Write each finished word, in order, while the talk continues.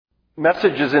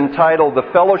Message is entitled The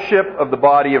Fellowship of the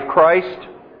Body of Christ.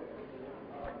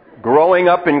 Growing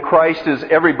up in Christ is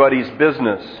everybody's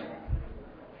business.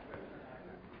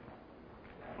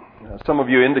 Some of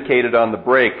you indicated on the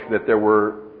break that there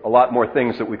were a lot more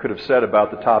things that we could have said about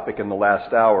the topic in the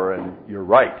last hour, and you're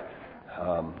right.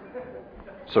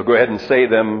 So go ahead and say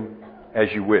them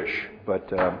as you wish.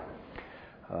 But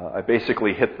I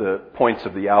basically hit the points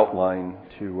of the outline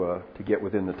to get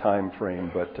within the time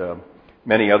frame, but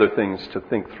many other things to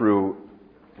think through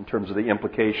in terms of the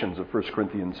implications of 1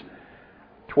 Corinthians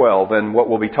 12. And what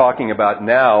we'll be talking about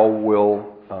now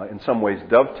will in some ways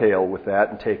dovetail with that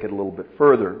and take it a little bit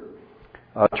further.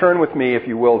 Turn with me, if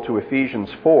you will, to Ephesians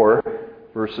 4,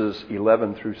 verses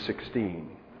 11 through 16.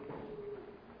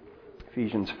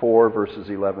 Ephesians 4, verses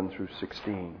 11 through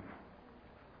 16.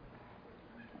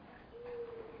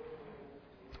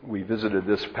 We visited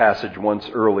this passage once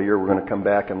earlier. We're going to come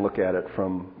back and look at it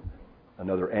from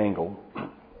another angle.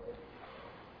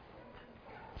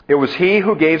 It was He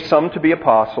who gave some to be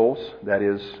apostles, that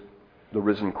is, the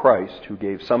risen Christ, who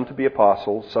gave some to be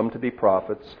apostles, some to be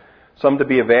prophets, some to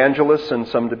be evangelists, and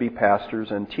some to be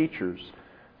pastors and teachers,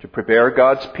 to prepare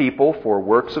God's people for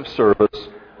works of service,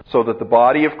 so that the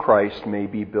body of Christ may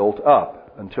be built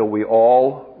up, until we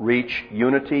all reach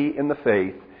unity in the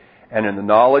faith and in the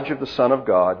knowledge of the Son of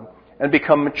God, and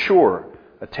become mature,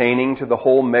 attaining to the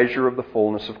whole measure of the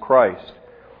fullness of Christ.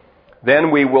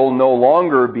 Then we will no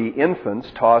longer be infants,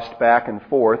 tossed back and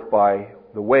forth by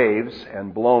the waves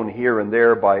and blown here and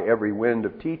there by every wind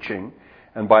of teaching,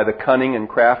 and by the cunning and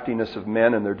craftiness of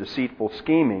men and their deceitful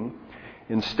scheming.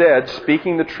 Instead,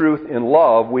 speaking the truth in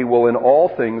love, we will in all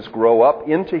things grow up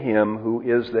into Him who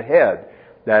is the head,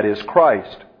 that is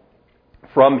Christ.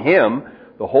 From Him,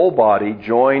 the whole body,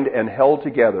 joined and held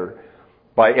together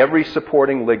by every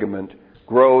supporting ligament,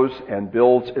 grows and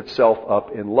builds itself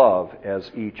up in love as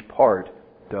each part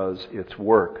does its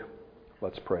work.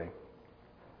 Let's pray.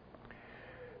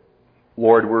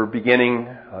 Lord, we're beginning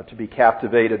to be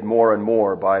captivated more and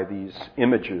more by these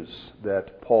images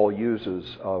that Paul uses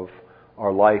of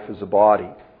our life as a body.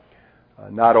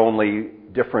 Not only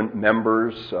different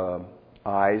members,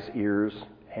 eyes, ears,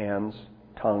 hands,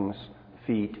 tongues,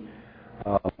 feet,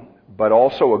 but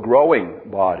also a growing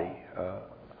body.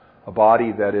 A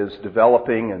body that is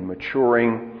developing and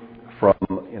maturing from,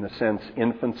 in a sense,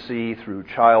 infancy through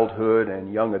childhood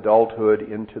and young adulthood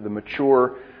into the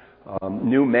mature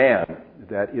new man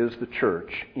that is the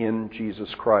church in Jesus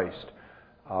Christ,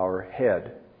 our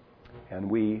head. And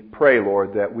we pray,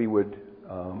 Lord, that we would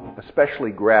especially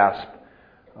grasp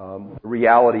the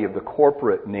reality of the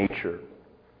corporate nature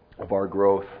of our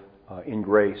growth in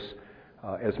grace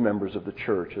as members of the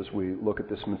church as we look at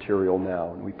this material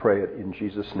now. And we pray it in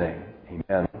Jesus' name.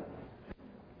 Amen.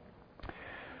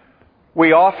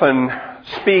 We often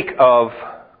speak of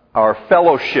our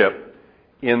fellowship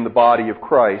in the body of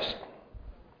Christ.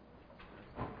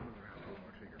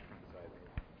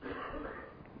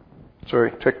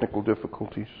 Sorry, technical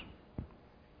difficulties.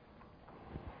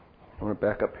 I want to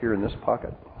back up here in this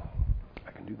pocket.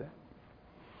 I can do that.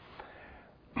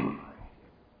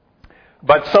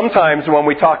 But sometimes when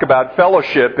we talk about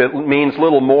fellowship, it means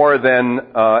little more than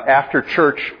after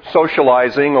church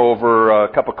socializing over a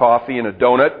cup of coffee and a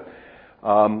donut.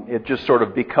 It just sort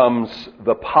of becomes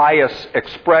the pious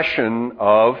expression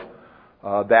of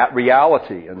that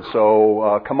reality. And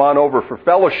so come on over for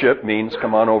fellowship means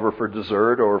come on over for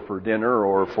dessert or for dinner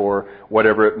or for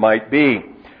whatever it might be.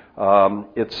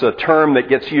 It's a term that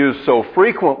gets used so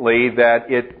frequently that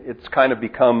it's kind of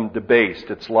become debased.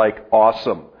 It's like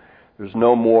awesome. There's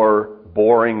no more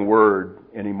boring word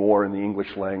anymore in the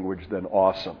English language than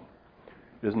awesome.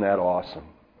 Isn't that awesome?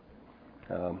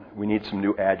 We need some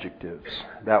new adjectives.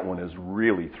 That one is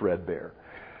really threadbare.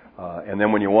 And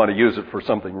then when you want to use it for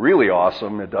something really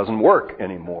awesome, it doesn't work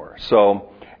anymore.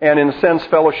 So, and in a sense,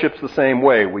 fellowship's the same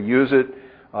way. We use it,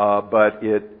 but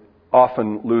it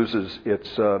often loses its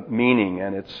meaning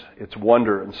and its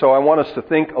wonder. And so I want us to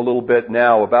think a little bit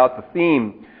now about the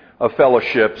theme of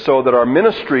fellowship so that our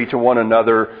ministry to one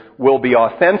another will be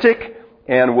authentic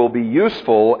and will be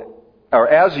useful, or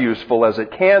as useful as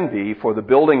it can be, for the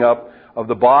building up of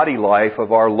the body life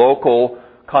of our local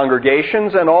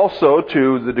congregations, and also,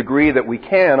 to the degree that we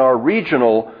can, our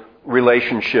regional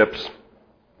relationships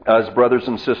as brothers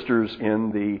and sisters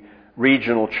in the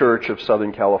regional church of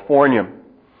Southern California.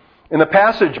 In the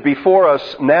passage before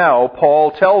us now,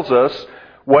 Paul tells us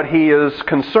what he is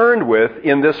concerned with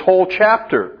in this whole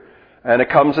chapter. And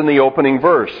it comes in the opening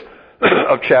verse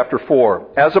of chapter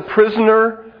 4. As a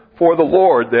prisoner for the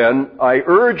Lord, then, I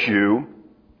urge you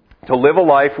to live a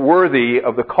life worthy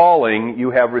of the calling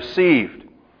you have received.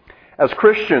 As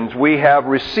Christians, we have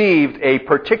received a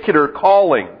particular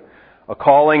calling, a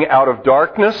calling out of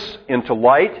darkness into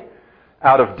light,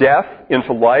 out of death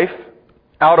into life,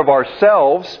 out of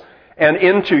ourselves and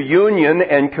into union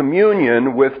and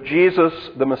communion with Jesus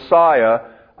the Messiah,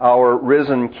 our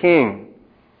risen King.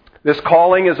 This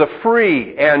calling is a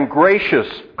free and gracious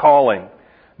calling.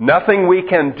 Nothing we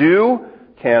can do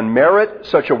can merit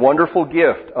such a wonderful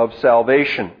gift of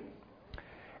salvation.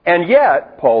 And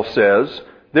yet, Paul says,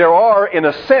 there are, in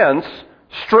a sense,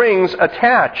 strings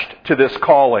attached to this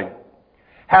calling.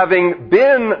 Having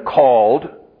been called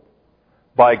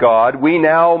by God, we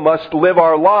now must live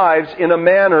our lives in a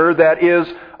manner that is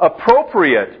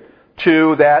appropriate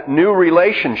to that new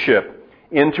relationship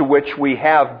into which we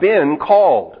have been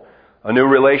called. A new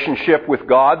relationship with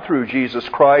God through Jesus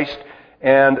Christ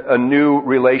and a new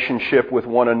relationship with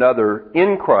one another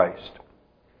in Christ.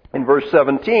 In verse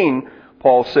 17,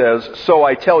 Paul says, "So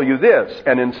I tell you this,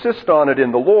 and insist on it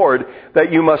in the Lord,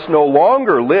 that you must no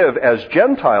longer live as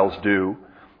Gentiles do.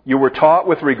 You were taught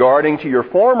with regarding to your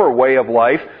former way of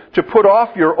life to put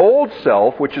off your old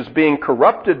self, which is being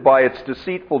corrupted by its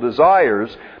deceitful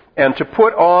desires, and to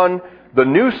put on the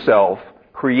new self,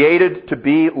 created to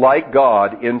be like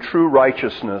God in true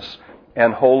righteousness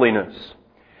and holiness."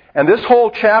 And this whole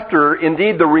chapter,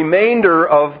 indeed the remainder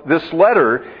of this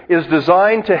letter, is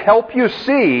designed to help you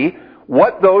see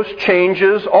what those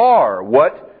changes are,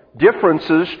 what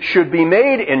differences should be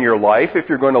made in your life if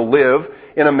you're going to live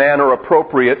in a manner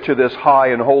appropriate to this high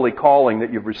and holy calling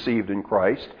that you've received in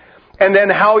Christ, and then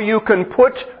how you can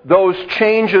put those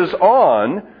changes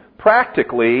on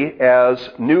practically as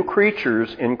new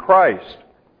creatures in Christ.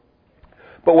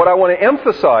 But what I want to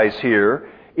emphasize here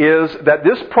is that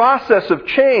this process of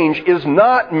change is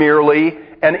not merely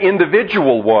an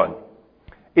individual one.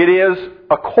 It is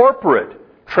a corporate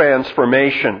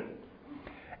transformation.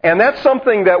 And that's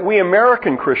something that we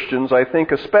American Christians, I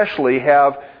think especially,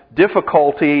 have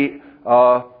difficulty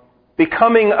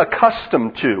becoming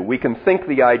accustomed to. We can think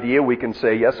the idea, we can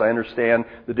say, yes, I understand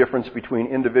the difference between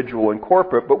individual and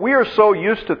corporate, but we are so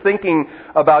used to thinking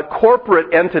about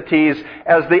corporate entities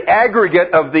as the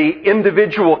aggregate of the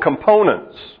individual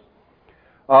components,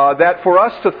 that for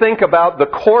us to think about the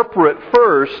corporate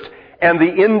first and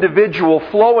the individual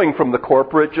flowing from the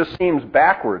corporate just seems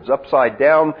backwards, upside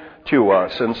down to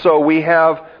us. And so we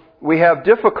have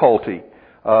difficulty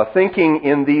thinking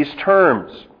in these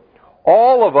terms.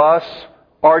 All of us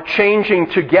are changing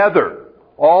together.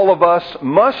 All of us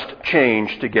must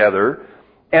change together.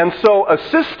 And so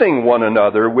assisting one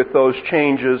another with those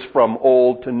changes from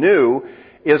old to new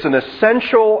is an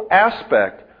essential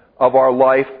aspect of our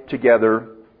life together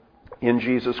in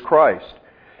Jesus Christ.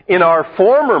 In our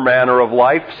former manner of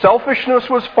life, selfishness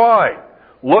was fine.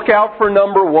 Look out for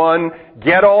number one,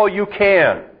 get all you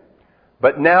can.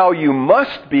 But now you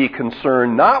must be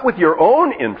concerned not with your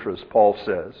own interests, Paul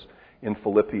says in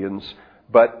Philippians,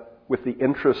 but with the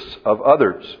interests of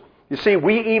others. You see,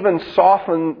 we even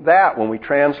soften that when we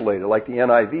translate it, like the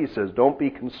NIV says, don't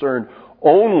be concerned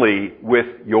only with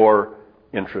your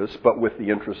interests, but with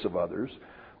the interests of others.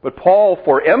 But Paul,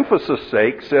 for emphasis'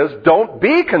 sake, says, don't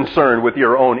be concerned with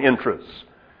your own interests,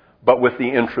 but with the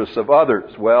interests of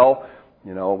others. Well,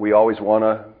 we always want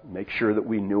to make sure that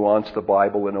we nuance the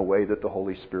Bible in a way that the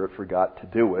Holy Spirit forgot to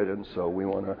do it, and so we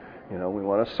want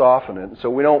to soften it. And so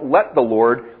we don't let the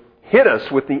Lord hit us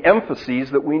with the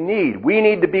emphases that we need. We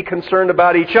need to be concerned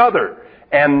about each other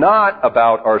and not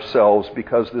about ourselves,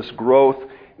 because this growth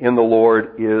in the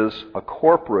Lord is a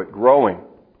corporate growing.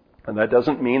 And that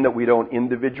doesn't mean that we don't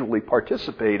individually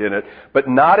participate in it, but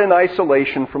not in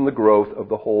isolation from the growth of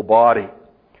the whole body.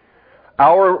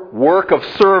 Our work of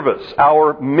service,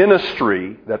 our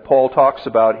ministry that Paul talks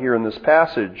about here in this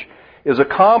passage, is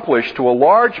accomplished to a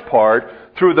large part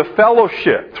through the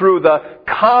fellowship, through the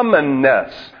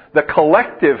commonness, the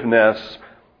collectiveness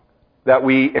that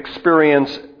we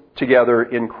experience together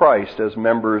in Christ as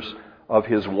members of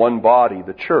His one body,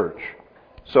 the church.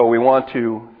 So we want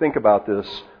to think about this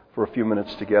for a few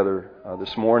minutes together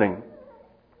this morning.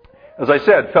 As I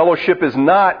said, fellowship is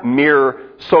not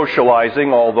mere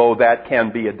socializing, although that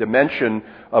can be a dimension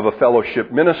of a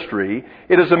fellowship ministry.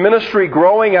 It is a ministry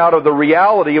growing out of the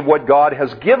reality of what God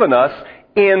has given us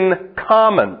in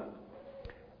common.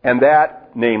 And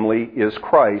that, namely, is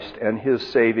Christ and His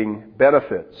saving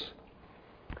benefits.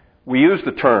 We use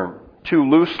the term too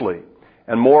loosely,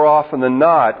 and more often than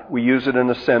not, we use it in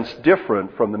a sense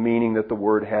different from the meaning that the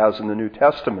word has in the New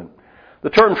Testament. The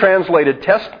term translated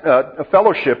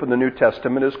fellowship in the New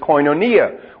Testament is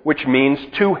koinonia, which means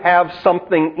to have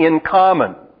something in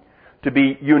common, to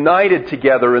be united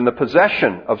together in the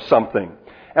possession of something.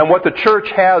 And what the church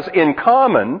has in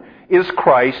common is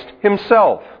Christ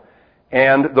Himself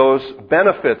and those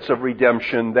benefits of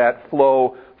redemption that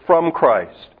flow from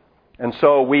Christ. And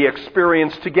so we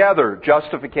experience together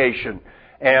justification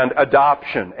and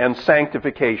adoption and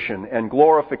sanctification and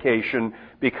glorification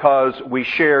because we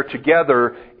share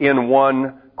together in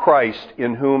one Christ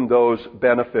in whom those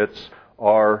benefits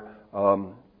are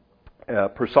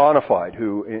personified,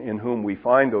 in whom we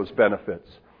find those benefits.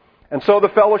 And so the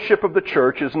fellowship of the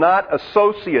church is not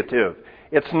associative.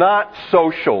 It's not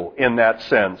social in that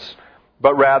sense,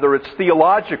 but rather it's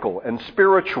theological and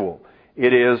spiritual.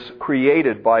 It is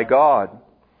created by God.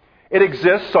 It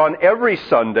exists on every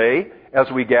Sunday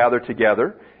as we gather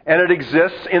together, and it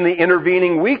exists in the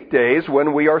intervening weekdays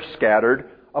when we are scattered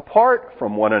apart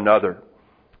from one another.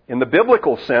 In the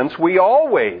biblical sense, we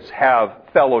always have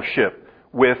fellowship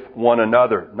with one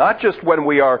another, not just when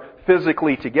we are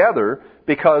physically together,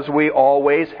 because we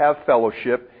always have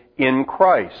fellowship in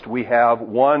Christ. We have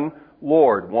one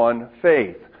Lord, one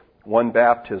faith, one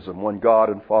baptism, one God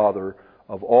and Father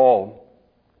of all.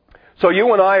 So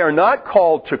you and I are not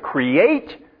called to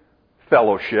create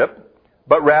fellowship,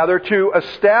 but rather to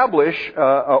establish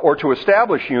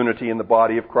unity in the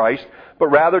body of Christ, but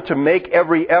rather to make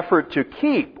every effort to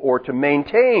keep or to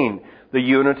maintain the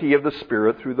unity of the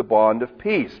Spirit through the bond of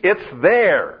peace. It's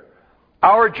there.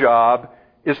 Our job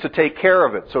is to take care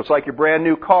of it. So it's like your brand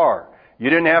new car. You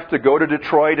didn't have to go to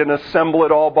Detroit and assemble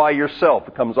it all by yourself.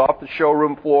 It comes off the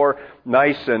showroom floor,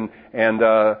 nice and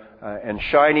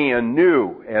shiny and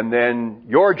new. And then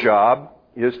your job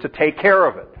is to take care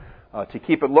of it. To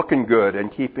keep it looking good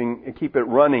and keep it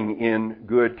running in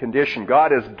good condition.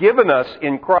 God has given us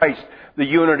in Christ the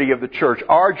unity of the church.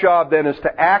 Our job then is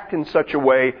to act in such a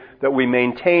way that we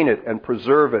maintain it and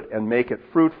preserve it and make it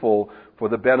fruitful for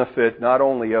the benefit not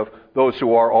only of those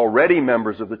who are already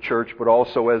members of the church, but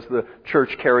also as the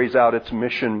church carries out its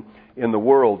mission in the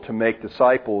world to make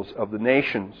disciples of the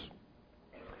nations.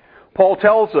 Paul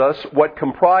tells us what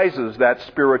comprises that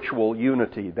spiritual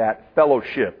unity, that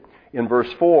fellowship. In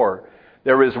verse 4,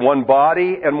 there is one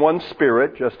body and one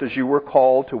Spirit, just as you were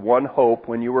called to one hope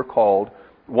when you were called,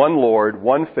 one Lord,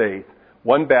 one faith,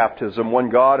 one baptism, one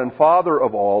God and Father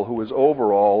of all, who is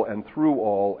over all and through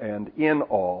all and in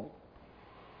all.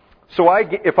 So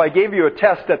if I gave you a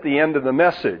test at the end of the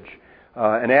message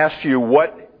and asked you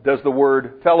what does the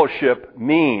word fellowship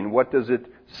mean, what does it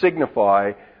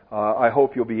signify, I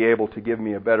hope you'll be able to give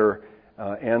me a better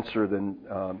answer than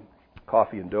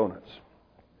coffee and donuts.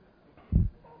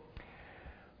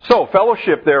 So,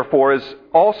 fellowship, therefore, is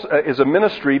a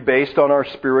ministry based on our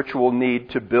spiritual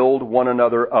need to build one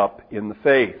another up in the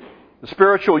faith. The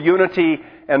spiritual unity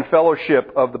and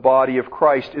fellowship of the body of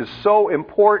Christ is so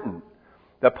important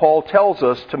that Paul tells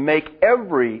us to make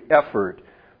every effort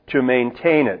to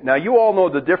maintain it. Now, you all know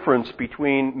the difference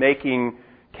between making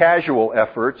casual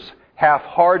efforts,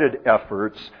 half-hearted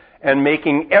efforts, and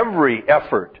making every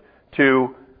effort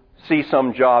to see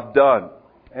some job done.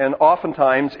 And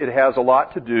oftentimes it has a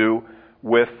lot to do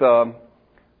with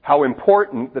how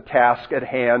important the task at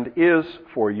hand is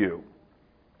for you.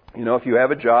 You know, if you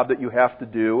have a job that you have to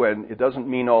do and it doesn't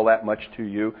mean all that much to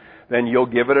you, then you'll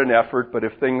give it an effort. But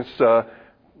if things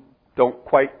don't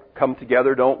quite come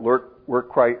together, don't work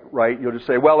quite right, you'll just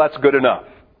say, well, that's good enough.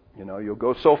 You know, you'll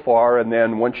go so far, and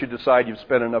then once you decide you've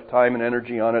spent enough time and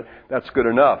energy on it, that's good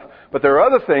enough. But there are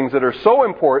other things that are so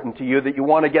important to you that you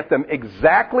want to get them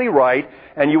exactly right,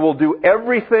 and you will do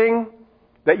everything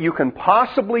that you can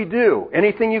possibly do,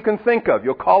 anything you can think of.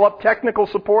 You'll call up technical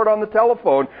support on the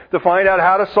telephone to find out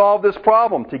how to solve this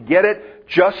problem, to get it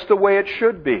just the way it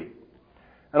should be.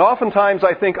 And oftentimes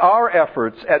I think our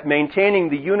efforts at maintaining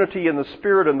the unity in the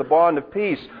Spirit and the bond of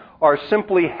peace are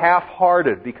simply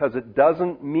half-hearted because it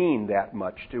doesn't mean that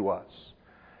much to us.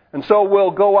 And so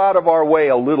we'll go out of our way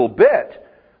a little bit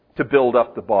to build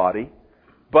up the body,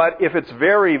 but if it's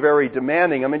very, very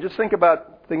demanding, I mean, just think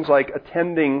about things like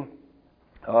attending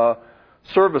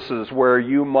services where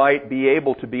you might be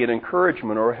able to be an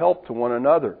encouragement or a help to one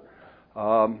another.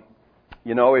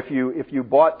 You know, if you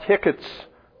bought tickets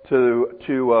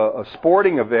to a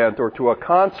sporting event or to a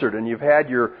concert and you've had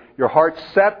your heart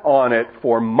set on it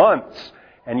for months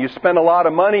and you spend a lot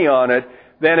of money on it,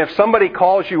 then if somebody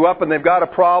calls you up and they've got a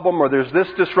problem or there's this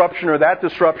disruption or that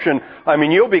disruption, I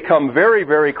mean, you'll become very,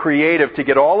 very creative to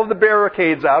get all of the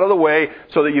barricades out of the way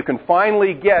so that you can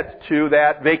finally get to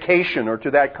that vacation or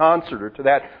to that concert or to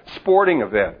that sporting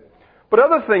event. But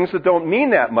other things that don't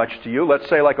mean that much to you, let's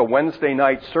say like a Wednesday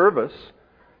night service,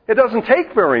 it doesn't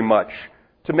take very much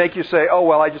to make you say, oh,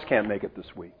 well, I just can't make it this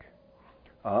week.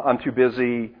 I'm too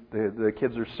busy, the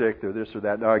kids are sick, they're this or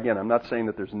that. Now, again, I'm not saying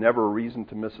that there's never a reason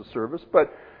to miss a service,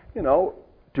 but, you know,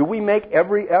 Do we make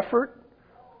every effort?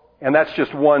 And that's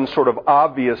just one sort of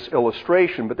obvious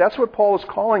illustration, but that's what Paul is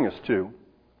calling us to.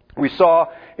 We saw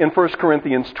in 1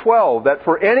 Corinthians 12 that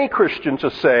for any Christian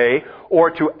to say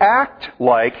or to act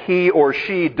like he or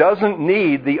she doesn't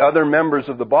need the other members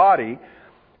of the body,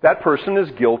 that person is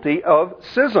guilty of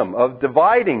schism, of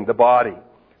dividing the body,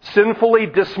 sinfully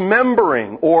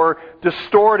dismembering or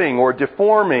distorting or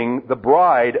deforming the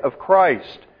bride of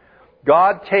Christ.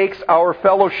 God takes our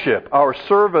fellowship, our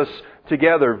service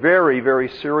together very, very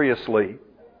seriously.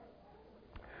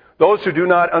 Those who do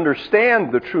not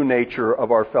understand the true nature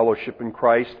of our fellowship in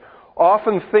Christ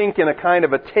often think in a kind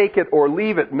of a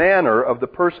take-it-or-leave-it manner of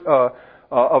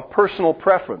of personal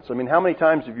preference. I mean, how many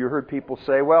times have you heard people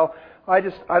say, well, I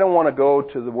don't want to go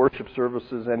to the worship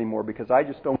services anymore because I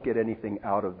just don't get anything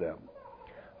out of them.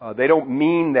 They don't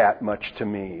mean that much to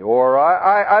me. Or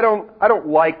I don't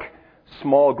like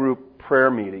small group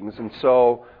prayer meetings, and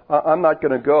so I'm not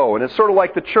going to go. And it's sort of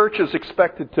like the church is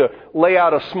expected to lay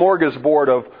out a smorgasbord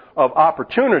of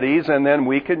opportunities, and then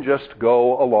we can just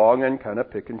go along and kind of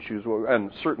pick and choose.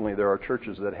 And certainly there are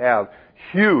churches that have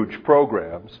huge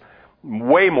programs,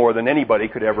 way more than anybody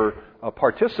could ever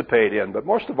participate in. But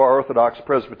most of our Orthodox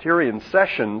Presbyterian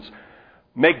sessions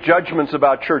make judgments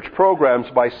about church programs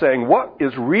by saying what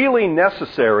is really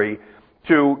necessary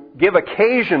to give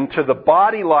occasion to the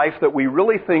body life that we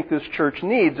really think this church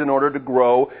needs in order to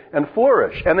grow and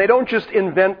flourish. And they don't just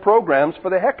invent programs for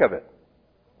the heck of it.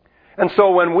 And so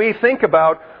when we think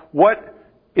about what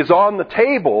is on the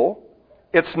table,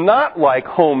 it's not like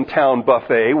hometown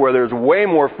buffet where there's way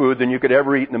more food than you could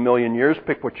ever eat in a million years.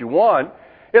 Pick what you want.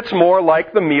 It's more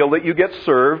like the meal that you get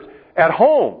served at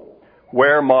home,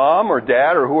 where mom or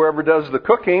dad or whoever does the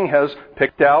cooking has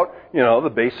picked out,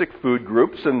 the basic food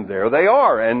groups, and there they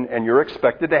are. And you're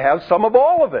expected to have some of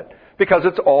all of it because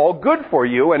it's all good for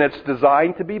you and it's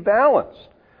designed to be balanced.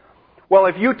 Well,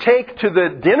 if you take to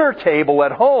the dinner table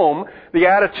at home the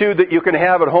attitude that you can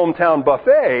have at hometown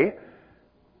buffet,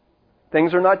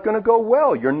 things are not going to go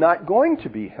well. You're not going to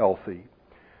be healthy.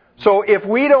 So if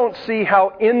we don't see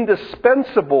how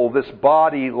indispensable this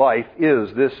body life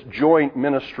is, this joint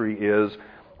ministry is,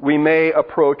 we may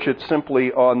approach it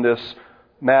simply on the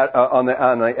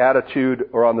attitude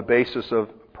or on the basis of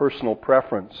personal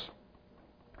preference.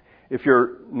 If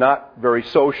you're not very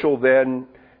social, then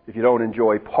if you don't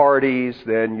enjoy parties,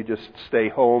 then you just stay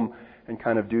home and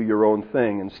kind of do your own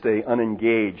thing and stay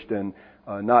unengaged and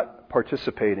not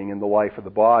participating in the life of the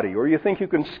body. Or you think you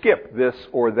can skip this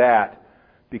or that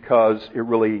because it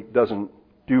really doesn't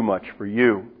do much for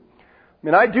you. I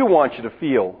mean, I do want you to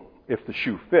feel, if the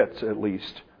shoe fits at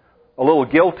least, a little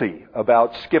guilty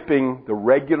about skipping the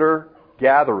regular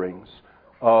gatherings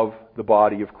of the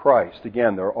body of Christ.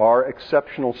 Again, there are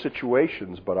exceptional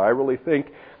situations, but I really think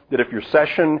that if your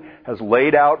session has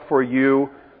laid out for you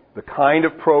the kind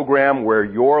of program where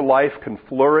your life can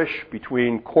flourish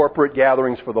between corporate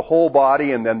gatherings for the whole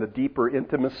body and then the deeper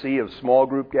intimacy of small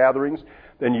group gatherings,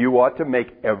 then you ought to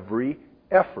make every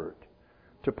effort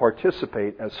to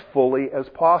participate as fully as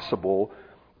possible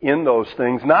in those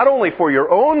things, not only for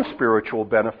your own spiritual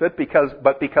benefit,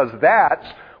 but because that's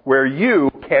where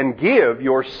you can give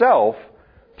yourself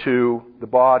to the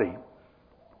body.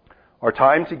 Our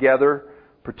time together,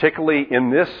 particularly in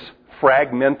this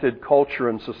fragmented culture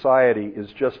and society, is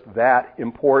just that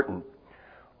important.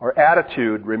 Our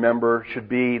attitude, remember, should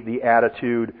be the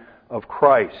attitude of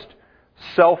Christ.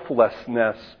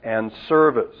 Selflessness and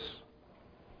service.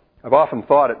 I've often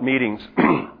thought at meetings,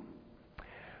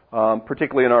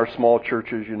 particularly in our small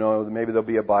churches, maybe there'll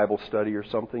be a Bible study or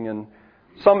something, and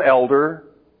some elder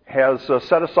has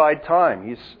set aside time.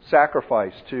 He's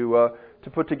sacrificed to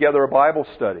put together a Bible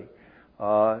study.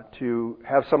 To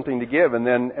have something to give,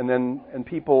 and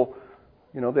people,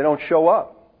 they don't show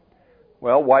up.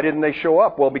 Well, why didn't they show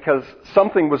up? Well, because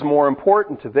something was more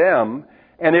important to them.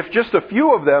 And if just a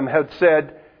few of them had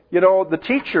said, the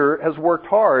teacher has worked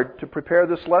hard to prepare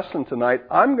this lesson tonight,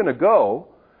 I'm going to go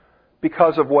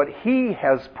because of what he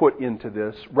has put into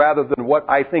this, rather than what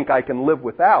I think I can live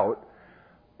without,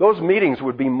 those meetings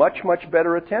would be much, much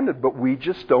better attended. But we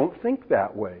just don't think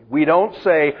that way. We don't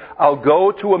say, I'll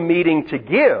go to a meeting to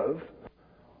give.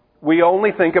 We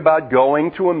only think about going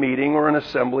to a meeting or an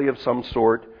assembly of some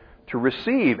sort to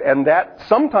receive. And that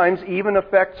sometimes even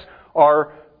affects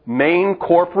our main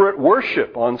corporate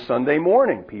worship on Sunday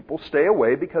morning. People stay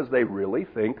away because they really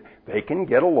think they can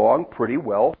get along pretty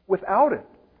well without it.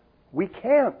 We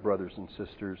can't, brothers and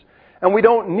sisters. And we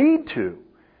don't need to,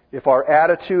 if our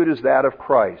attitude is that of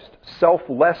Christ,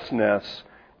 selflessness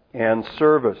and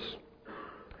service.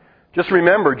 Just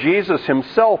remember, Jesus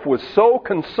himself was so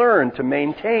concerned to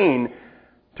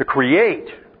to create,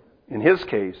 in his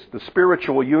case, the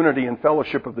spiritual unity and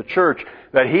fellowship of the church,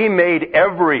 that he made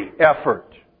every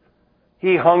effort.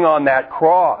 He hung on that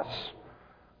cross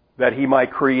that he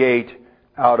might create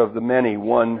out of the many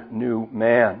one new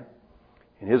man.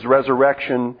 In his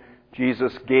resurrection,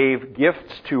 Jesus gave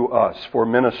gifts to us for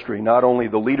ministry, not only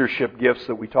the leadership gifts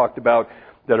that we talked about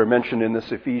that are mentioned in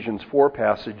this Ephesians 4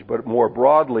 passage, but more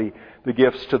broadly, the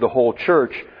gifts to the whole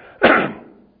church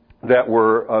that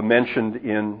were mentioned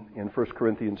in 1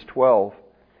 Corinthians 12.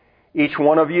 Each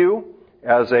one of you,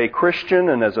 as a Christian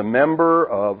and as a member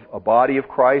of a body of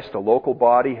Christ, a local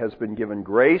body, has been given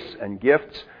grace and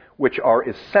gifts which are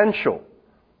essential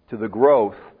to the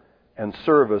growth and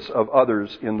service of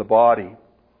others in the body.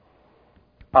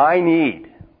 I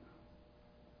need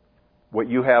what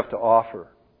you have to offer,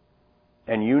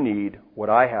 and you need what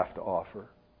I have to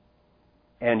offer.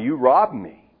 And you rob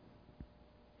me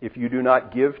if you do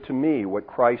not give to me what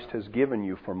Christ has given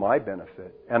you for my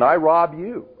benefit. And I rob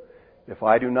you if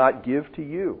I do not give to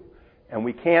you. And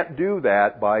we can't do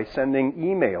that by sending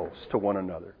emails to one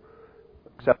another,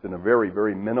 except in a very,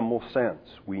 very minimal sense.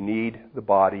 We need the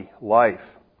body life.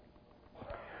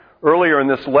 Earlier in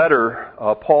this letter,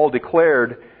 Paul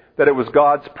declared that it was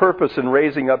God's purpose in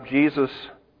raising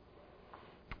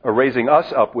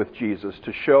us up with Jesus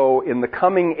to show in the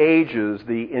coming ages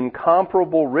the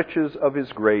incomparable riches of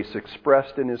His grace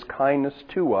expressed in His kindness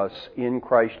to us in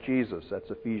Christ Jesus. That's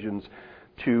Ephesians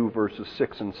 2 verses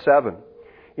 6 and 7.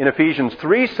 In Ephesians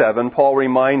 3:7, Paul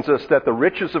reminds us that the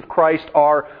riches of Christ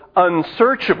are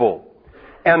unsearchable,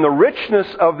 and the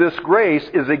richness of this grace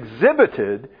is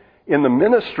exhibited in the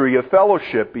ministry of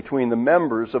fellowship between the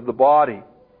members of the body.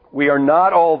 We are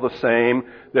not all the same.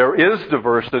 There is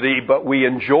diversity, but we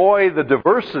enjoy the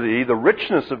diversity, the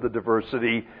richness of the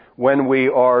diversity, when we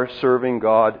are serving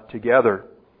God together.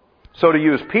 So to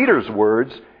use Peter's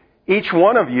words, each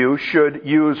one of you should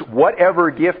use whatever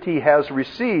gift he has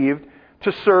received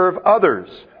to serve others,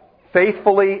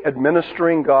 faithfully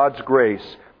administering God's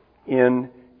grace in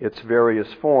its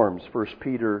various forms. 1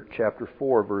 Peter chapter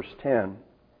 4, verse 10.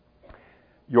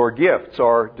 Your gifts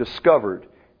are discovered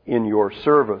in your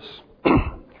service.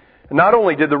 Not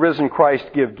only did the risen Christ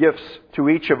give gifts to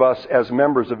each of us as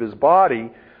members of His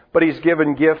body, but He's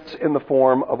given gifts in the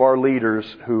form of our leaders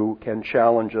who can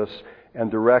challenge us and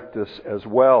direct us as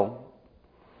well.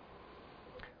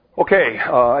 Okay,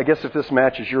 I guess if this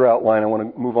matches your outline, I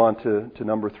want to move on to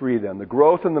number 3 then. The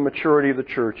growth and the maturity of the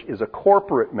church is a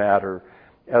corporate matter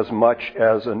as much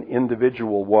as an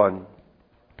individual one.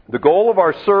 The goal of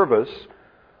our service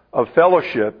of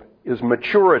fellowship is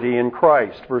maturity in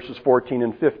Christ, verses 14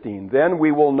 and 15. Then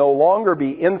we will no longer be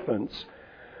infants.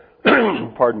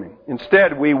 Pardon me.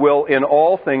 Instead, we will in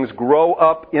all things grow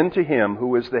up into Him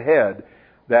who is the head,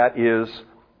 that is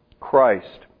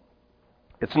Christ.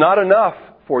 It's not enough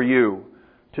for you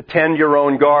to tend your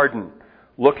own garden,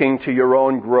 looking to your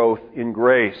own growth in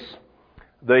grace.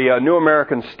 The New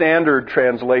American Standard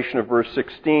translation of verse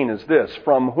 16 is this: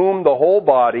 from whom the whole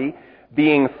body,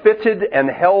 being fitted and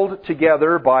held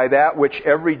together by that which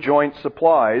every joint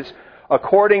supplies,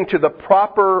 according to the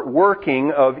proper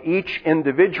working of each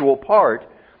individual part,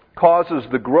 causes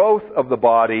the growth of the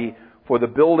body for the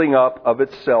building up of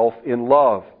itself in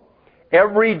love.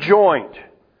 Every joint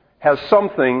has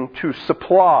something to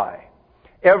supply.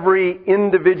 Every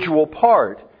individual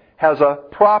part has a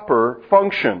proper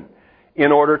function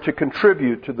in order to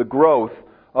contribute to the growth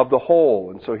of the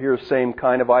whole. And so here's the same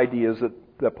kind of ideas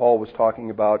that Paul was talking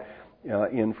about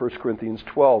in 1 Corinthians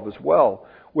 12 as well.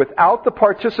 Without the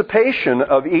participation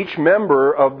of each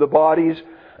member of the body's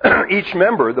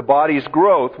the body's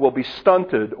growth will be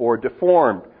stunted or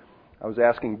deformed. I was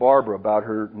asking Barbara about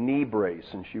her knee brace,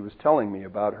 and she was telling me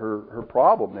about her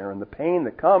problem there and the pain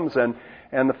that comes and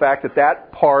the fact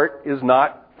that part is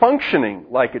not functioning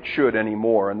like it should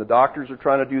anymore. And the doctors are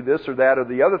trying to do this or that or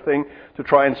the other thing to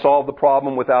try and solve the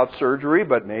problem without surgery,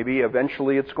 but maybe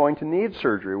eventually it's going to need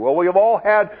surgery. Well, we have all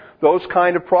had those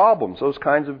kind of problems, those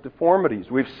kinds of deformities.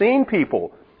 We've seen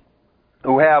people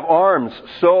who have arms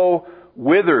so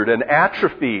withered and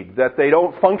atrophied that they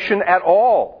don't function at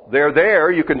all. They're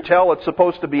there, you can tell it's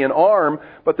supposed to be an arm,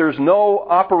 but there's no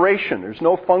operation, there's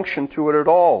no function to it at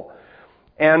all.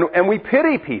 And we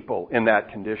pity people in that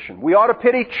condition. We ought to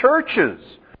pity churches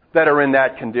that are in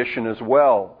that condition as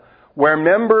well, where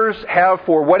members have,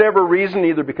 for whatever reason,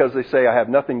 either because they say, I have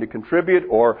nothing to contribute,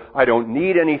 or I don't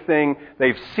need anything,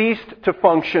 they've ceased to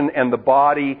function and the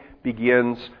body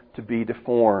begins to be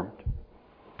deformed.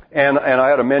 And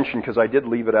I ought to mention, because I did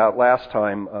leave it out last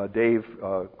time, Dave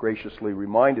graciously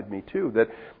reminded me too, that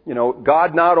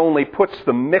God not only puts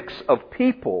the mix of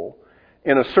people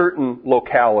in a certain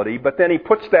locality, but then he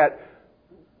puts that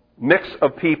mix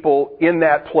of people in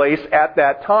that place at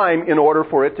that time in order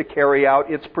for it to carry out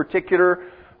its particular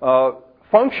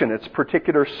function, its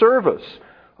particular service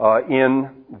in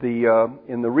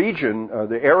the region,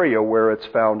 the area where it's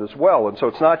found as well. And so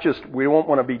it's not just, we don't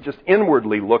want to be just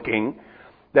inwardly looking.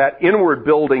 That inward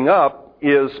building up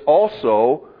is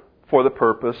also for the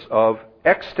purpose of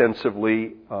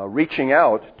extensively reaching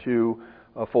out to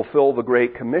fulfill the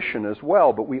Great Commission as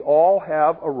well. But we all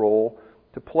have a role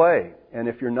to play. And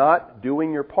if you're not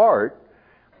doing your part,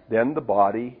 then the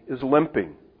body is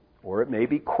limping, or it may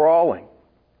be crawling.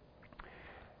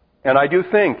 And I do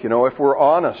think, if we're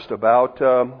honest about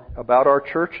our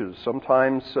churches,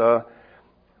 sometimes,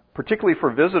 particularly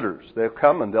for visitors, they'll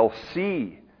come and they'll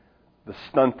see the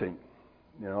stunting.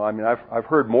 I've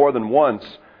heard more than once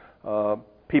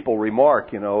people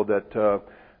remark,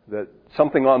 that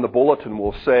something on the bulletin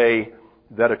will say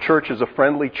that a church is a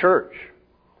friendly church.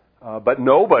 But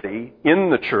nobody in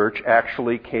the church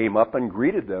actually came up and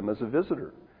greeted them as a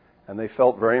visitor. And they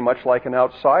felt very much like an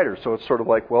outsider. So it's sort of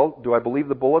like, well, do I believe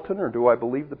the bulletin or do I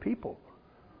believe the people?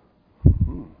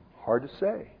 Hard to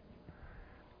say.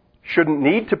 Shouldn't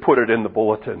need to put it in the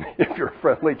bulletin. If you're a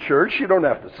friendly church, you don't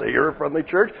have to say you're a friendly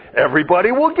church.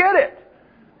 Everybody will get it.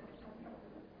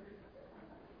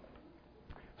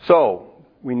 So,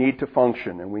 we need to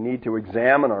function and we need to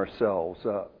examine ourselves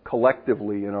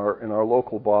collectively in our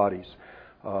local bodies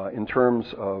in terms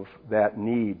of that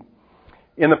need.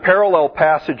 In the parallel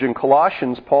passage in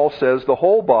Colossians, Paul says the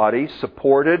whole body,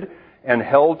 supported and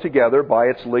held together by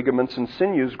its ligaments and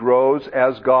sinews, grows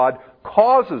as God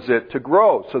causes it to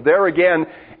grow. So there again,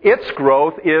 its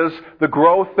growth is the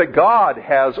growth that God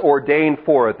has ordained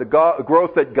for it, the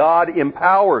growth that God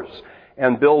empowers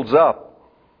and builds up.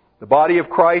 The body of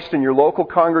Christ in your local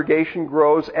congregation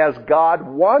grows as God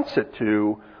wants it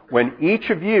to when each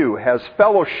of you has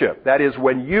fellowship. That is,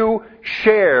 when you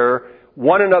share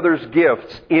one another's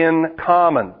gifts in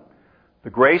common. The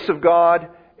grace of God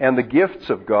and the gifts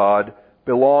of God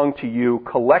belong to you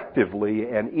collectively,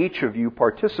 and each of you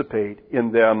participate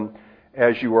in them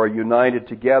as you are united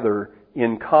together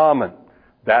in common.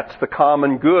 That's the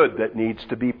common good that needs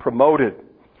to be promoted.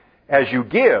 As you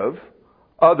give,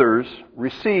 others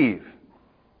receive.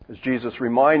 As Jesus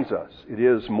reminds us, it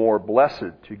is more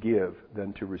blessed to give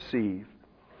than to receive.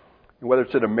 And whether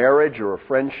it's in a marriage or a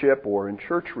friendship or in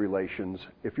church relations,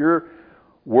 if you're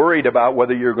worried about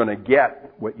whether you're going to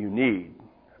get what you need,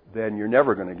 then you're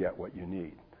never going to get what you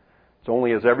need. It's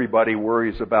only as everybody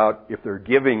worries about if they're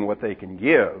giving what they can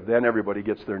give, then everybody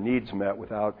gets their needs met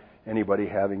without anybody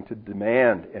having to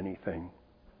demand anything.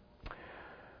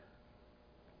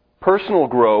 Personal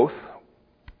growth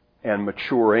and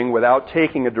maturing without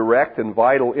taking a direct and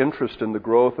vital interest in the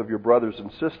growth of your brothers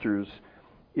and sisters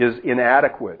is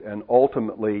inadequate and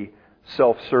ultimately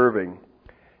self-serving.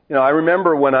 I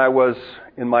remember when I was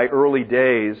in my early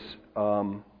days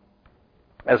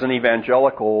as an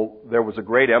evangelical, there was a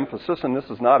great emphasis, and this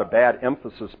is not a bad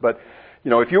emphasis, but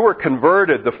if you were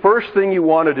converted, the first thing you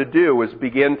wanted to do was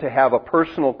begin to have a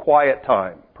personal quiet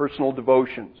time, personal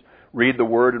devotions, read the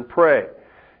Word and pray.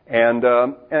 And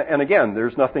again,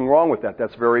 there's nothing wrong with that.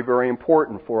 That's very, very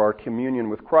important for our communion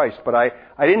with Christ. But I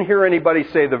didn't hear anybody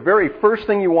say the very first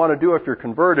thing you want to do if you're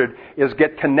converted is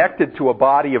get connected to a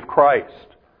body of Christ,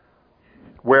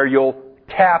 where you'll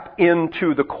tap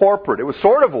into the corporate. It was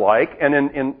sort of like, and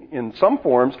in some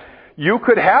forms, you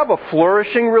could have a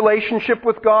flourishing relationship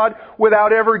with God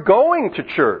without ever going to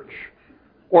church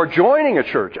or joining a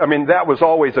church. I mean, that was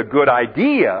always a good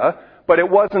idea, but it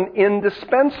wasn't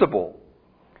indispensable.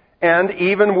 And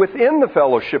even within the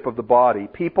fellowship of the body,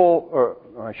 people, or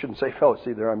I shouldn't say fellowship,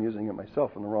 see there I'm using it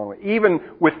myself in the wrong way. Even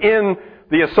within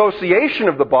the association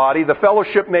of the body, the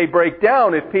fellowship may break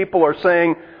down if people are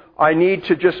saying, I need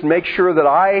to just make sure that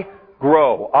I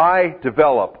grow, I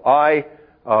develop, I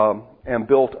am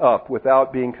built up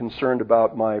without being concerned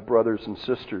about my brothers and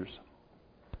sisters.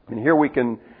 And here we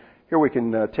can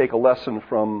take a lesson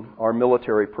from our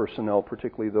military personnel,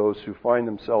 particularly those who find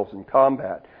themselves in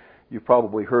combat. You've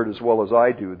probably heard as well as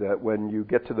I do that when you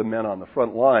get to the men on the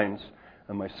front lines,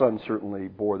 and my son certainly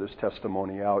bore this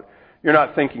testimony out, you're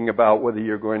not thinking about whether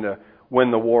you're going to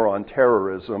win the war on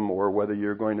terrorism or whether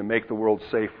you're going to make the world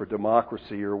safe for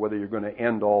democracy or whether you're going to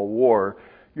end all war.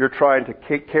 You're trying to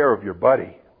take care of your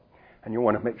buddy, and you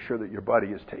want to make sure that your buddy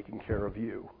is taking care of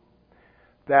you.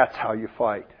 That's how you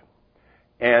fight.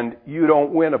 And you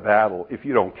don't win a battle if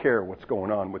you don't care what's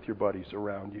going on with your buddies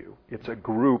around you. It's a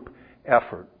group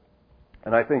effort.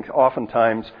 And I think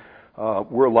oftentimes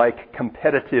we're like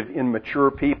competitive, immature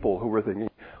people who are thinking,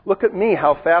 look at me,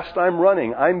 how fast I'm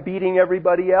running. I'm beating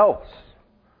everybody else.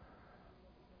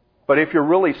 But if you're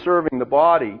really serving the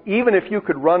body, even if you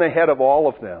could run ahead of all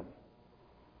of them,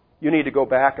 you need to go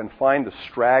back and find the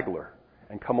straggler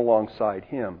and come alongside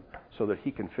him so that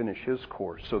he can finish his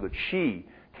course, so that she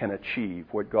can achieve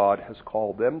what God has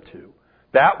called them to.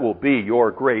 That will be your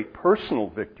great personal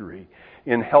victory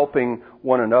in helping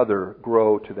one another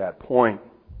grow to that point.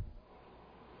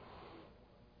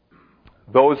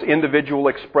 Those individual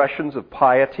expressions of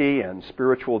piety and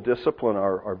spiritual discipline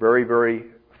are very, very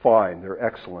fine. They're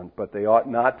excellent, but they ought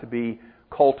not to be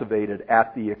cultivated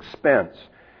at the expense.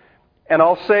 And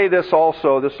I'll say this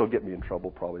also, this will get me in trouble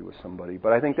probably with somebody,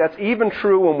 but I think that's even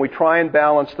true when we try and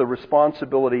balance the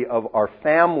responsibility of our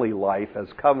family life as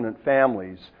covenant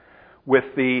families with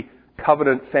the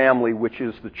covenant family which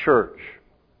is the church.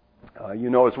 You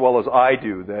know as well as I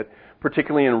do that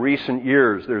particularly in recent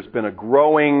years there's been a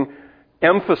growing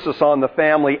emphasis on the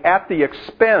family at the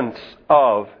expense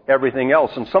of everything else.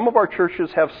 And some of our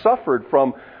churches have suffered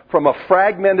from a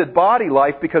fragmented body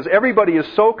life because everybody is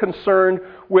so concerned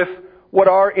with what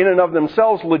are in and of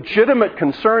themselves legitimate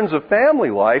concerns of family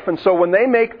life. And so when they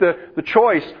make the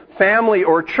choice, family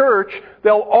or church,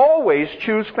 they'll always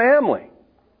choose family.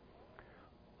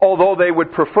 Although they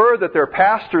would prefer that their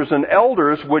pastors and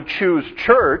elders would choose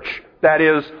church, that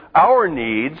is, our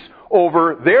needs,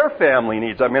 over their family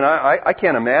needs. I mean, I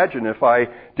can't imagine if I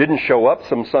didn't show up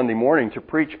some Sunday morning to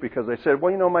preach because I said,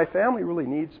 well, you know, my family really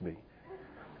needs me.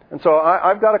 And so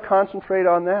I've got to concentrate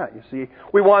on that, you see.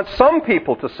 We want some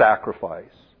people to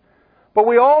sacrifice, but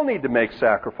we all need to make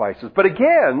sacrifices. But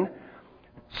again,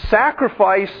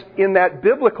 sacrifice in that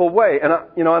biblical way. And,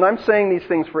 and I'm saying these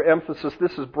things for emphasis.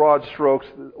 This is broad strokes.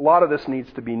 A lot of this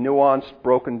needs to be nuanced,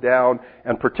 broken down,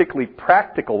 and particularly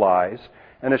practicalized.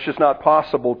 And it's just not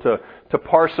possible to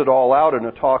parse it all out in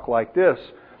a talk like this.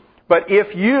 But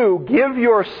if you give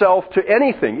yourself to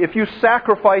anything, if you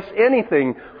sacrifice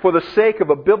anything for the sake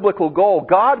of a biblical goal,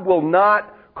 God will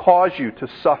not cause you to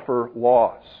suffer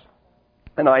loss.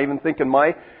 And I even think in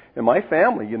my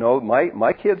family, you know,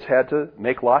 my kids had to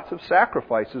make lots of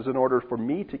sacrifices in order for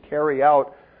me to carry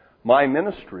out my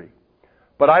ministry.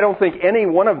 But I don't think any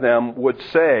one of them would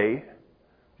say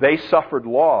they suffered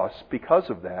loss because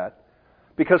of that.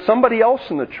 Because somebody else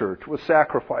in the church was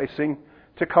sacrificing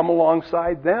to come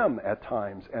alongside them at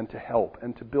times and to help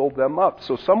and to build them up.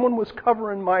 So someone was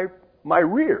covering my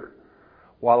rear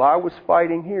while I was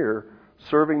fighting here,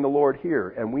 serving the Lord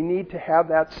here. And we need to have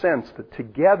that sense that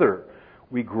together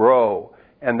we grow.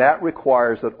 And that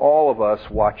requires that all of us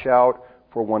watch out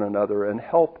for one another and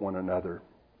help one another.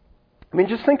 I mean,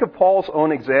 just think of Paul's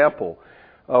own example.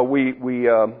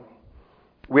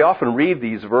 We often read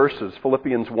these verses,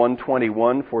 Philippians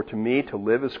 1:21, for to me to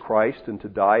live is Christ and to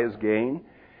die is gain.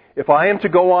 If I am to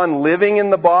go on living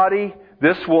in the body,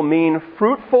 this will mean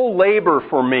fruitful labor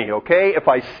for me, okay? If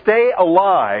I stay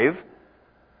alive,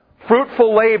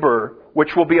 fruitful labor,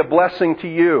 which will be a blessing to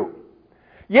you.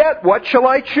 Yet, what shall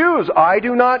I choose? I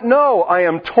do not know. I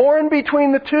am torn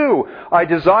between the two. I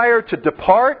desire to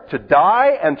depart, to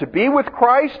die, and to be with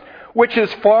Christ, which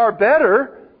is far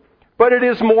better. But it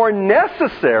is more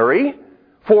necessary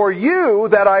for you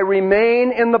that I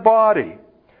remain in the body.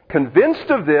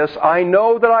 Convinced of this, I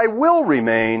know that I will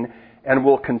remain and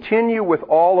will continue with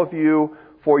all of you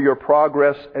for your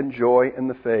progress and joy in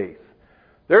the faith.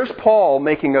 There's Paul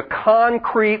making a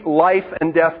concrete life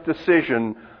and death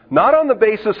decision, not on the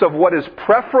basis of what is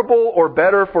preferable or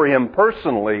better for him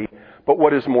personally, but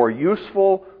what is more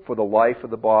useful for the life of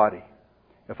the body.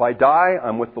 If I die,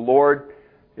 I'm with the Lord.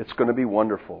 It's going to be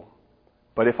wonderful.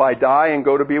 But if I die and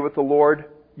go to be with the Lord,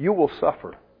 you will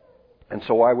suffer. And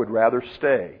so I would rather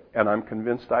stay, and I'm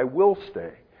convinced I will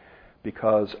stay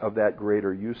because of that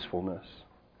greater usefulness.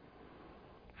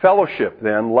 Fellowship,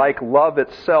 then, like love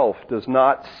itself, does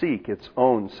not seek its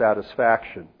own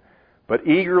satisfaction, but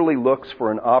eagerly looks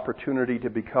for an opportunity to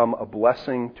become a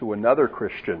blessing to another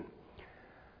Christian.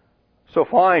 So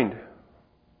find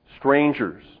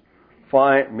strangers,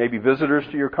 find maybe visitors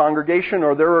to your congregation,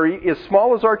 or there are, as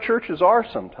small as our churches are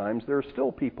sometimes, there are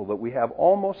still people that we have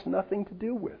almost nothing to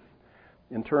do with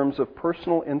in terms of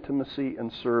personal intimacy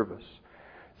and service.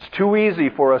 It's too easy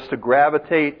for us to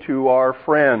gravitate to our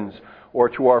friends or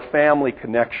to our family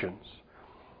connections.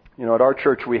 You know, at our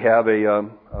church we have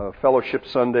a fellowship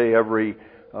Sunday every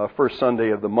first Sunday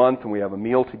of the month, and we have a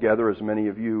meal together, as many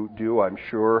of you do, I'm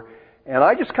sure. And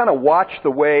I just kind of watch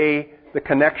the way the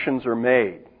connections are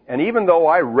made. And even though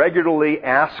I regularly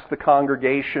ask the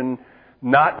congregation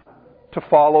not to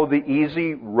follow the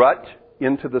easy rut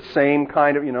into the same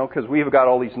kind of, because we've got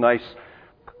all these nice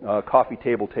coffee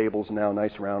tables now,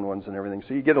 nice round ones and everything.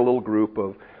 So you get a little group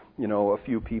of, a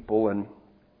few people, and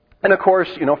And of course,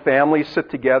 families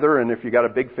sit together, and if you got a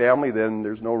big family, then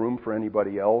there's no room for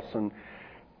anybody else, and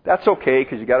that's okay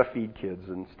because you got to feed kids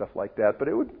and stuff like that. But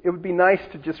it would be nice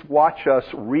to just watch us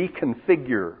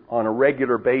reconfigure on a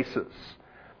regular basis.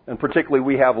 And particularly,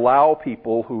 we have Lao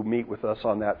people who meet with us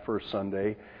on that first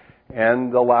Sunday,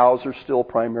 and the Laos are still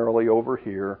primarily over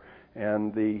here,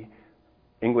 and the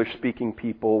English-speaking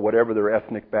people, whatever their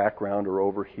ethnic background, are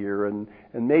over here, and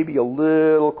maybe a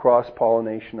little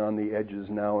cross-pollination on the edges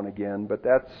now and again, but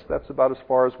that's about as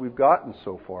far as we've gotten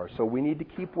so far. So we need to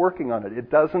keep working on it.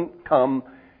 It doesn't come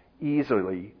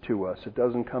easily to us. It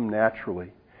doesn't come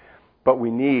naturally. But we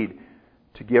need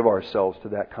to give ourselves to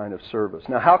that kind of service.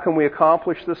 Now, how can we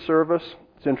accomplish this service?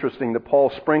 It's interesting that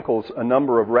Paul sprinkles a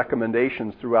number of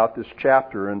recommendations throughout this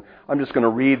chapter, and I'm just going to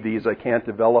read these. I can't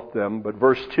develop them. But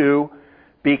verse 2,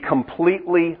 be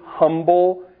completely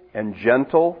humble and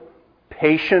gentle,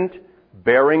 patient,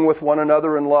 bearing with one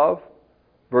another in love.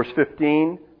 Verse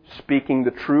 15, speaking the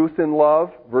truth in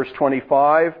love. Verse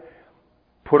 25,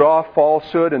 put off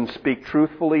falsehood and speak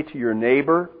truthfully to your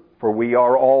neighbor, for we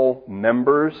are all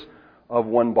members of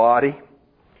one body.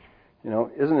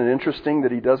 Isn't it interesting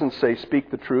that he doesn't say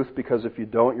speak the truth because if you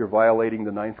don't, you're violating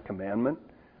the 9th commandment?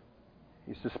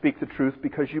 He's to speak the truth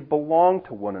because you belong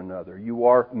to one another. You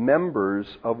are members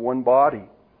of one body.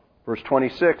 Verse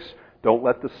 26, don't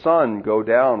let the sun go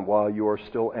down while you are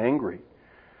still angry.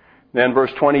 Then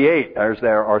verse 28, there's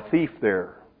our thief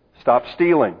there. Stop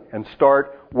stealing and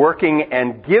start working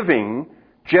and giving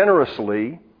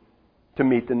generously to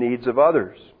meet the needs of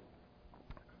others.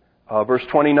 Verse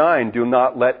 29, do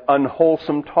not let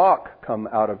unwholesome talk come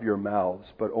out of your mouths,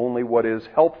 but only what is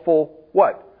helpful,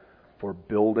 what? For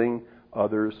building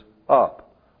others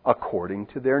up according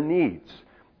to their needs,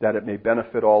 that it may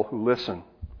benefit all who listen.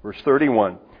 Verse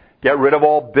 31, get rid of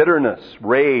all bitterness,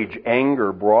 rage,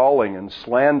 anger, brawling, and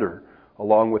slander,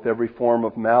 along with every form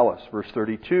of malice. Verse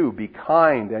 32, be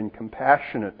kind and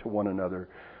compassionate to one another,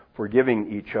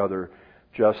 forgiving each other,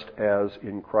 just as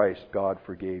in Christ God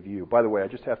forgave you. By the way, I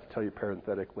just have to tell you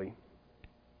parenthetically,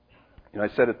 I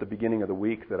said at the beginning of the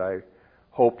week that I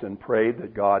hoped and prayed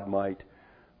that God might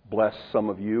bless some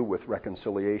of you with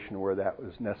reconciliation where that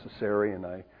was necessary, and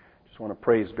I just want to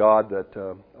praise God that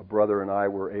a brother and I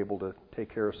were able to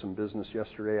take care of some business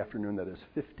yesterday afternoon that is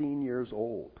 15 years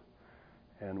old.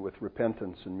 And with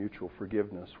repentance and mutual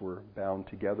forgiveness, we're bound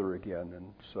together again.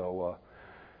 And so,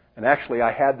 and actually,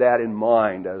 I had that in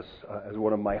mind as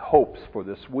one of my hopes for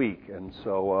this week. And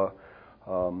so,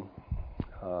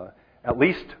 at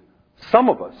least some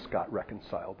of us got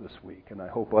reconciled this week, and I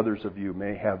hope others of you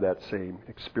may have that same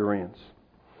experience.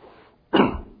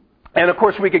 And of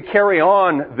course, we could carry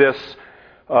on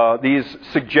these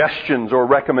suggestions or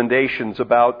recommendations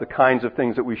about the kinds of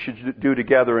things that we should do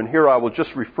together. And here I will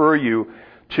just refer you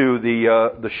to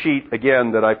the sheet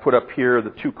again that I put up here, the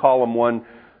 2-column one,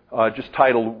 just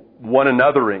titled One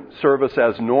Anothering, Service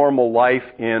as Normal Life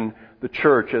in the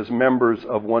Church as Members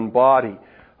of One Body.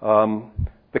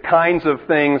 The kinds of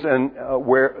things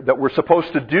that we're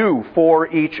supposed to do for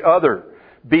each other.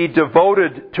 Be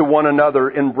devoted to one another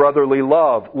in brotherly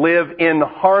love. Live in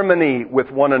harmony with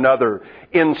one another.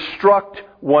 Instruct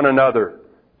one another.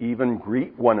 Even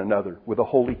greet one another with a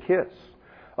holy kiss.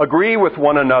 Agree with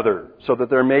one another so that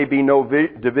there may be no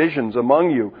divisions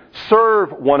among you.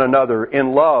 Serve one another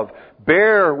in love.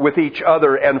 Bear with each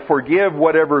other and forgive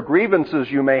whatever grievances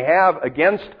you may have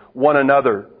against one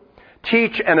another.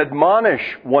 Teach and admonish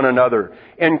one another.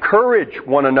 Encourage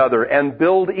one another and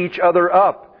build each other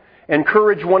up.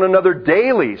 Encourage one another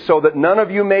daily so that none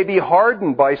of you may be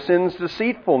hardened by sin's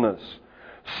deceitfulness.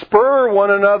 Spur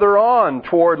one another on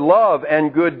toward love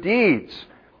and good deeds.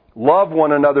 Love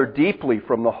one another deeply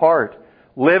from the heart.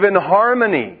 Live in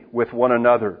harmony with one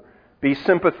another. Be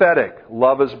sympathetic.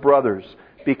 Love as brothers.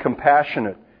 Be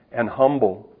compassionate and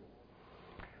humble.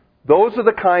 Those are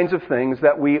the kinds of things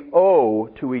that we owe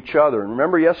to each other. And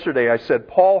remember yesterday I said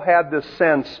Paul had this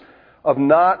sense of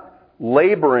not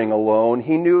laboring alone.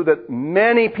 He knew that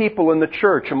many people in the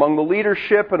church, among the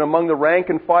leadership and among the rank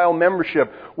and file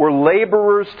membership, were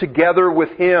laborers together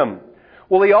with him.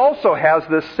 Well, he also has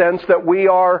this sense that we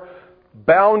are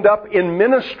bound up in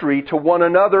ministry to one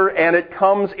another, and it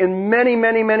comes in many,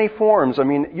 many, many forms. I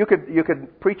mean, you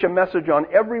could preach a message on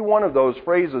every one of those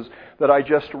phrases that I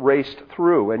just raced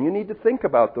through, and you need to think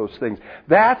about those things.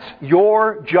 That's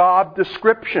your job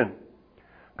description.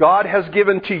 God has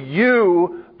given to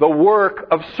you the work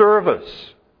of service.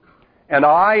 And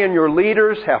I and your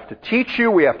leaders have to teach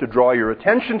you. We have to draw your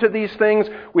attention to these things.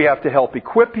 We have to help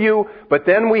equip you. But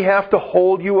then we have to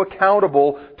hold you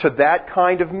accountable to that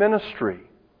kind of ministry.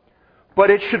 But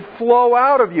it should flow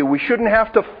out of you. We shouldn't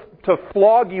have to to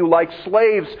flog you like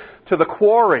slaves to the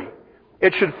quarry.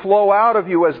 It should flow out of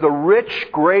you as the rich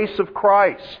grace of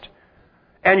Christ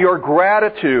and your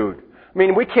gratitude. I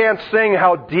mean, we can't sing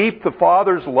how deep the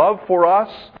Father's love for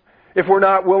us if we're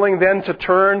not willing then to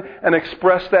turn and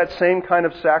express that same kind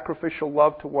of sacrificial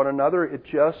love to one another. It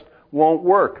just won't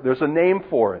work. There's a name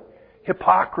for it.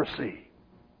 Hypocrisy.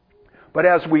 But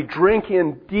as we drink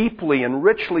in deeply and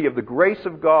richly of the grace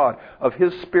of God, of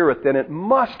His Spirit, then it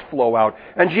must flow out.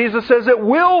 And Jesus says it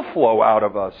will flow out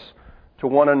of us to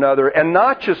one another, and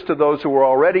not just to those who are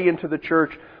already into the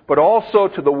church, but also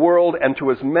to the world and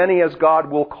to as many as God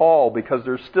will call, because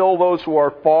there's still those who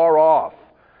are far off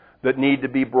that need to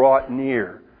be brought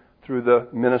near through the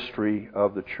ministry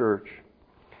of the church.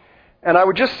 And I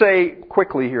would just say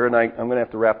quickly here, and I'm going to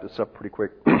have to wrap this up pretty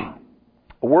quick,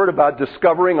 a word about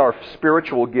discovering our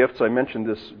spiritual gifts. I mentioned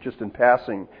this just in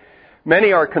passing.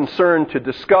 Many are concerned to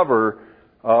discover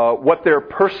what their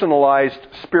personalized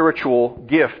spiritual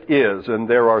gift is. And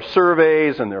there are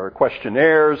surveys and there are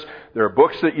questionnaires. There are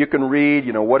books that you can read.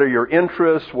 You know, what are your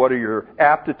interests? What are your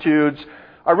aptitudes?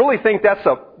 I really think that's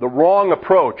the wrong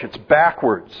approach. It's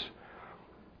backwards.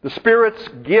 The Spirit's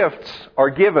gifts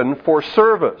are given for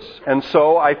service. And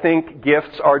so I think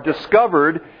gifts are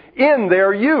discovered in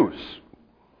their use.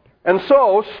 And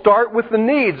so start with the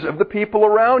needs of the people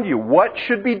around you. What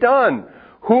should be done?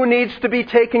 Who needs to be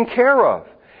taken care of?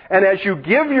 And as you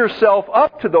give yourself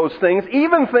up to those things,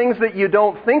 even things that you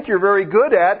don't think you're very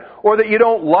good at or that you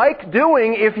don't like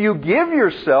doing, if you give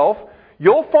yourself,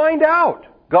 you'll find out.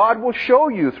 God will show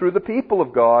you through the people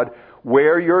of God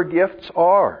where your gifts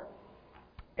are.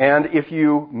 And if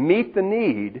you meet the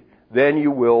need, then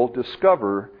you will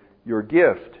discover your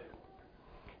gift.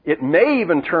 It may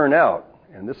even turn out,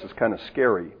 and this is kind of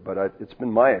scary, but it's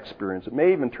been my experience, it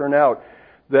may even turn out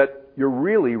that you're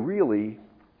really, really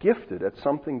gifted at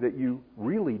something that you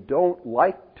really don't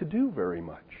like to do very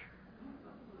much.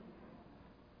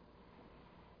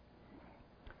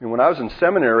 And when I was in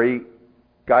seminary,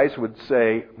 guys would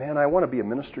say, man, I want to be a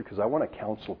minister because I want to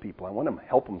counsel people. I want to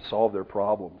help them solve their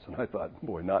problems. And I thought,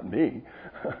 boy, not me.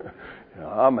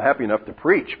 I'm happy enough to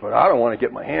preach, but I don't want to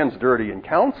get my hands dirty in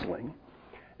counseling.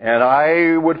 And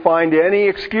I would find any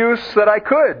excuse that I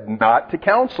could not to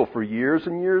counsel for years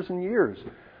and years and years.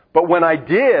 But when I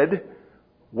did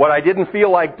what I didn't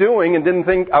feel like doing and didn't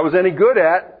think I was any good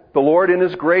at, the Lord in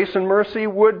His grace and mercy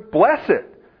would bless it.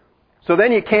 So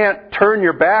then you can't turn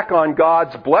your back on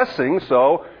God's blessing,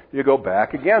 so you go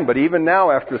back again. But even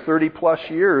now, after 30 plus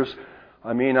years,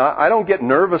 I mean, I don't get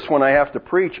nervous when I have to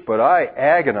preach, but I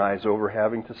agonize over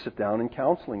having to sit down in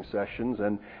counseling sessions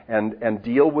and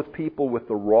deal with people with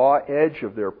the raw edge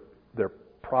of their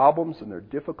problems and their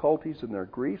difficulties and their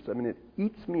griefs. I mean, it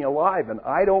eats me alive, and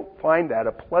I don't find that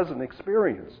a pleasant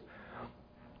experience.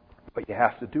 But you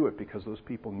have to do it because those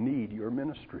people need your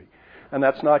ministry. And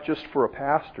that's not just for a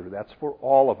pastor, that's for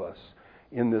all of us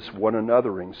in this one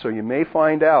anothering. So you may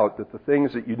find out that the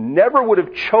things that you never would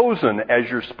have chosen as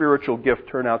your spiritual gift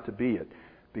turn out to be it,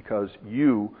 because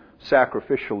you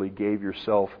sacrificially gave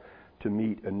yourself to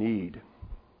meet a need.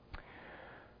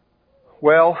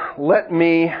 Well, let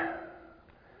me,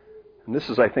 and this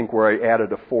is I think where I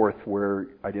added a fourth where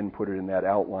I didn't put it in that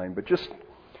outline, but just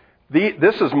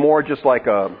this is more just like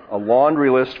a laundry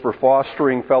list for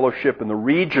fostering fellowship in the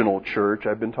regional church.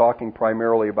 I've been talking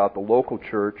primarily about the local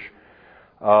church.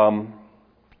 And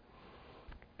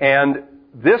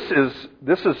this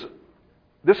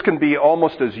can be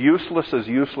almost as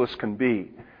useless can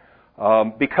be.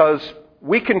 Because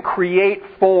we can create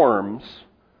forms,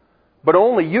 but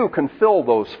only you can fill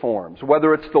those forms.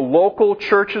 Whether it's the local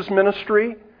church's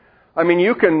ministry, I mean,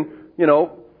 you can,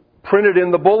 print it in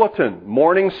the bulletin,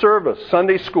 morning service,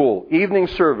 Sunday school, evening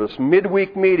service,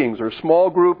 midweek meetings, or small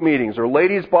group meetings, or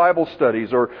ladies' Bible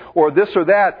studies, or this or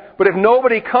that. But if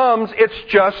nobody comes, it's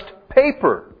just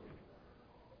paper.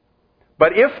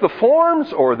 But if the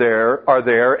forms are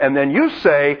there, and then you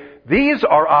say, these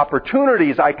are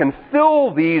opportunities, I can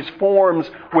fill these forms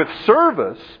with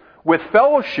service, with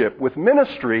fellowship, with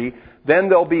ministry, then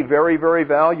they'll be very, very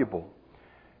valuable.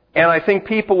 And I think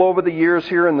people over the years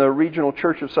here in the Regional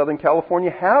Church of Southern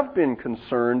California have been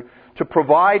concerned to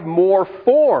provide more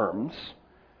forms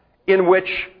in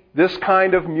which this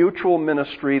kind of mutual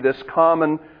ministry, this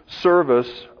common service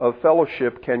of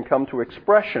fellowship can come to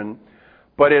expression.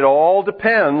 But it all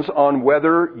depends on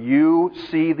whether you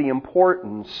see the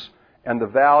importance and the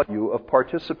value of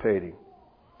participating.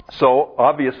 So,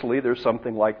 obviously, there's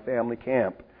something like family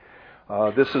camp.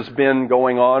 This has been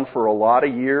going on for a lot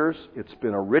of years. It's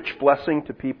been a rich blessing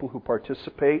to people who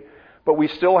participate. But we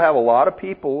still have a lot of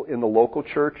people in the local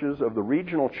churches of the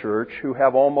regional church who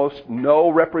have almost no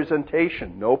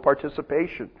representation, no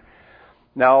participation.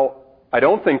 Now, I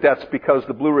don't think that's because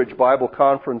the Blue Ridge Bible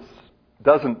Conference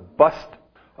doesn't bust.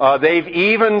 They've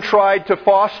even tried to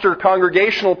foster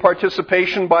congregational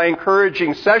participation by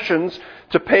encouraging sessions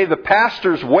to pay the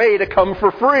pastor's way to come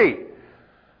for free.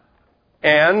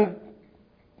 And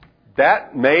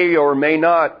that may or may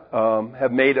not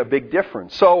have made a big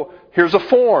difference. So here's a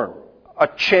form, a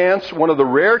chance, one of the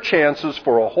rare chances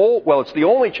for it's the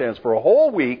only chance for a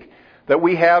whole week that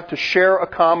we have to share a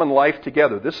common life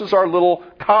together. This is our little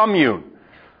commune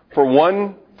for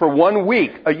one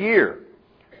week a year.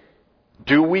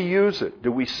 Do we use it?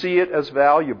 Do we see it as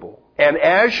valuable? And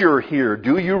as you're here,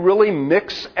 do you really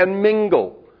mix and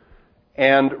mingle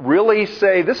and really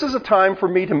say, this is a time for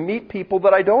me to meet people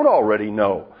that I don't already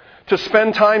know, to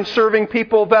spend time serving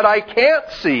people that I can't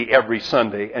see every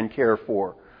Sunday and care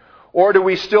for? Or do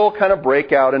we still kind of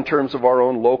break out in terms of our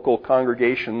own local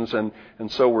congregations and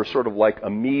so we're sort of like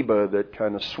amoeba that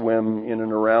kind of swim in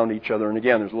and around each other? And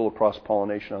again, there's a little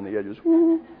cross-pollination on the edges.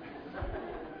 Woo.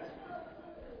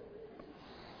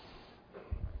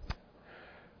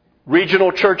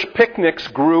 Regional church picnics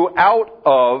grew out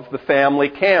of the family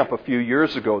camp a few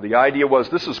years ago. The idea was,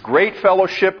 this is great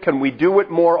fellowship, can we do it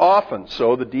more often?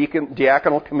 So the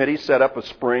diaconal committee set up a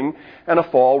spring and a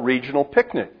fall regional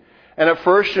picnic. And at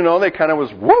first, they kind of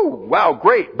was, woo, wow,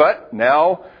 great. But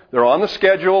now they're on the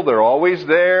schedule, they're always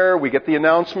there, we get the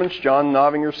announcements, John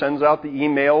Novinger sends out the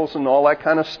emails and all that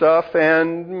kind of stuff,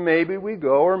 and maybe we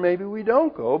go or maybe we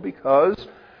don't go because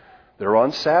they're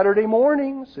on Saturday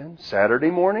mornings, and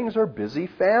Saturday mornings are busy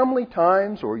family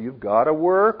times, or you've got to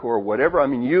work, or whatever. I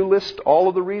mean, you list all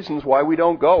of the reasons why we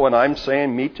don't go, and I'm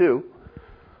saying, me too.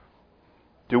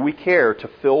 Do we care to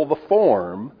fill the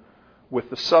form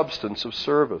with the substance of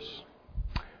service?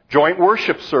 Joint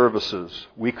worship services.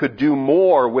 We could do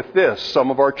more with this.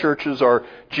 Some of our churches are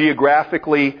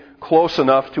geographically close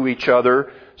enough to each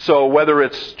other, so whether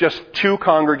it's just two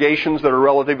congregations that are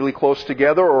relatively close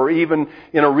together or even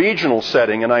in a regional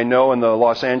setting, and I know in the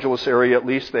Los Angeles area at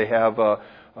least they have a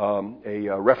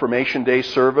Reformation Day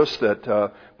service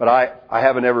but I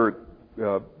haven't ever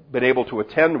been able to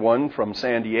attend one from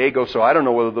San Diego, so I don't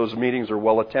know whether those meetings are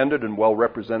well attended and well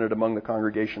represented among the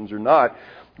congregations or not.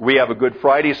 We have a Good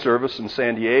Friday service in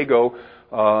San Diego,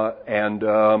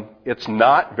 and it's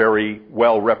not very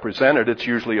well represented. It's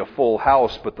usually a full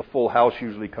house, but the full house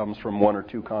usually comes from one or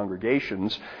two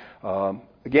congregations.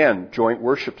 Again, joint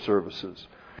worship services.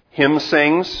 Hymn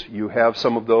sings, you have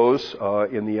some of those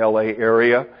in the LA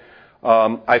area.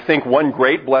 I think one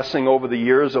great blessing over the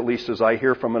years, at least as I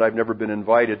hear from it, I've never been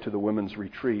invited to the women's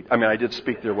retreat. I mean, I did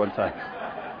speak there one time.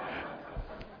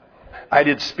 I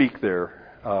did speak there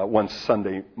one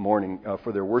Sunday morning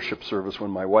for their worship service when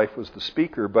my wife was the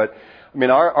speaker. But, I mean,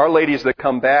 our ladies that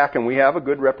come back, and we have a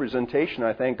good representation,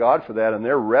 I thank God for that, and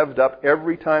they're revved up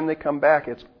every time they come back.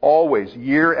 It's always,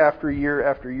 year after year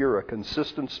after year, a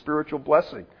consistent spiritual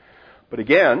blessing. But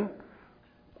again,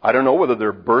 I don't know whether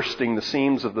they're bursting the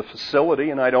seams of the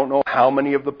facility, and I don't know how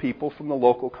many of the people from the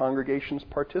local congregations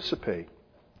participate.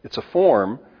 It's a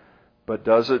form, but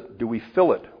do we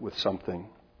fill it with something?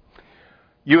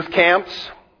 Youth camps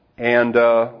and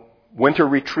winter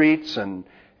retreats and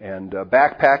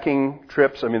backpacking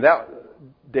trips. I mean,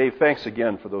 Dave, thanks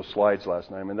again for those slides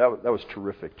last night. I mean, that was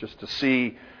terrific, just to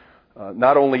see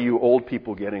not only you old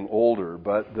people getting older,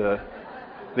 but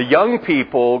the young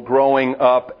people growing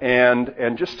up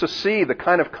and just to see the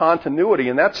kind of continuity.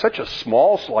 And that's such a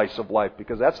small slice of life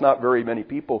because that's not very many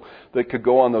people that could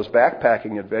go on those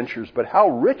backpacking adventures. But how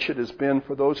rich it has been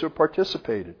for those who have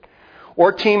participated.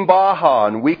 Or Team Baja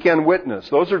and Weekend Witness.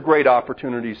 Those are great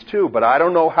opportunities too. But I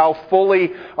don't know how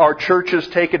fully our churches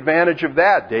take advantage of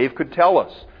that. Dave could tell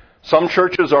us. Some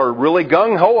churches are really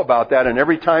gung-ho about that, and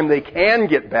every time they can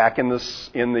get back in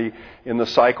the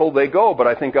cycle, they go. But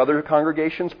I think other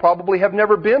congregations probably have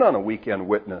never been on a Weekend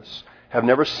Witness, have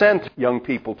never sent young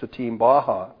people to Team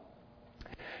Baja.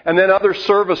 And then other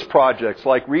service projects,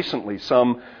 like recently,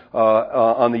 some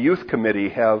on the youth committee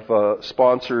have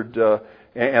sponsored,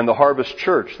 and the Harvest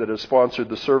Church that has sponsored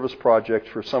the service project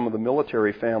for some of the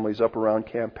military families up around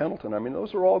Camp Pendleton. I mean,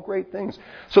 those are all great things.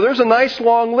 So there's a nice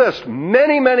long list,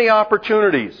 many, many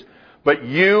opportunities, but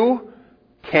you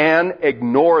can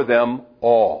ignore them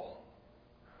all.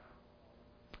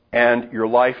 And your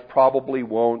life probably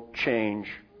won't change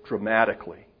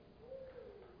dramatically,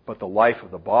 but the life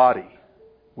of the body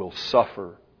will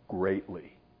suffer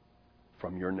greatly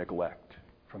from your neglect,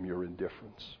 from your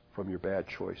indifference, from your bad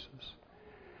choices.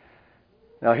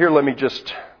 Now here, let me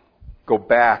just go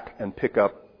back and pick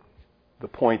up the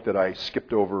point that I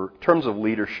skipped over in terms of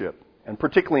leadership, and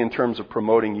particularly in terms of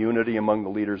promoting unity among the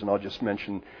leaders, and I'll just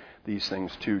mention these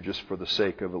things too, just for the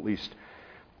sake of at least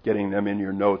getting them in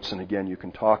your notes, and again, you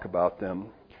can talk about them.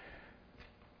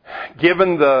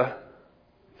 Given the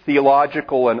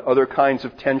theological and other kinds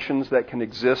of tensions that can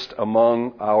exist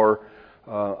among our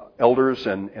elders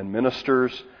and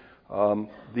ministers,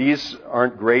 these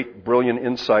aren't great, brilliant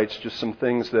insights, just some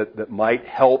things that might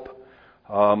help.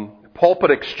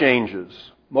 Pulpit exchanges.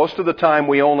 Most of the time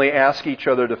we only ask each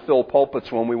other to fill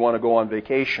pulpits when we want to go on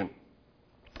vacation.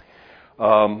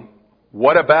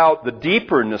 What about the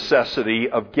deeper necessity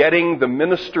of getting the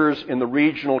ministers in the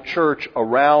regional church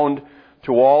around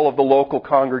to all of the local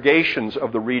congregations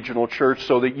of the regional church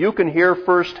so that you can hear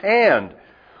firsthand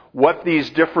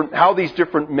how these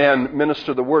different men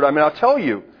minister the Word? I mean, I'll tell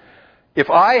you, if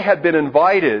I had been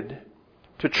invited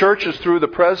to churches through the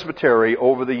presbytery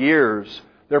over the years,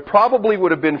 there probably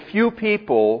would have been few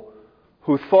people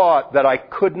who thought that I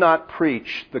could not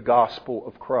preach the gospel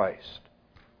of Christ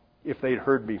if they'd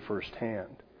heard me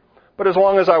firsthand. But as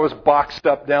long as I was boxed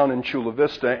up down in Chula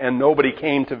Vista and nobody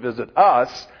came to visit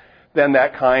us, then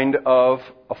that kind of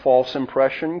a false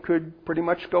impression could pretty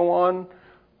much go on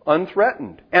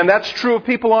unthreatened. And that's true of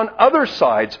people on other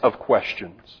sides of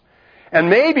questions. And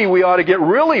maybe we ought to get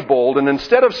really bold, and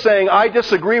instead of saying, I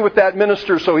disagree with that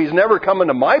minister so he's never coming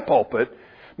to my pulpit,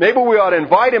 maybe we ought to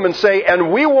invite him and say,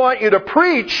 and we want you to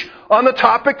preach on the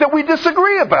topic that we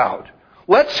disagree about.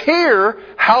 Let's hear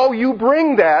how you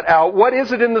bring that out. What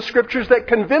is it in the Scriptures that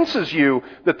convinces you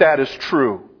that that is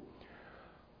true?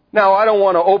 Now, I don't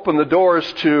want to open the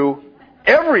doors to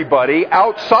everybody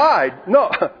outside. No,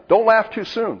 don't laugh too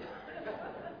soon.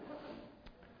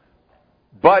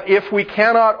 But if we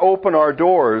cannot open our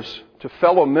doors to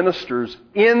fellow ministers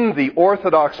in the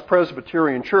Orthodox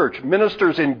Presbyterian Church,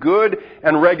 ministers in good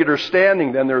and regular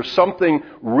standing, then there's something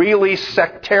really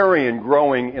sectarian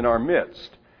growing in our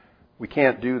midst. We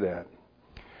can't do that.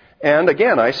 And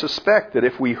again, I suspect that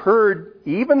if we heard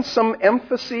even some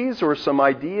emphases or some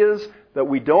ideas that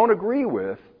we don't agree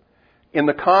with in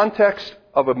the context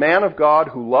of a man of God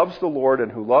who loves the Lord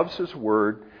and who loves His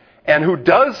Word and who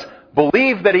does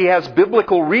believe that he has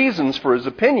biblical reasons for his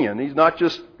opinion, he's not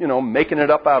just, making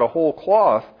it up out of whole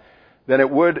cloth, then it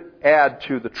would add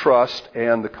to the trust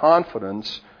and the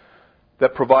confidence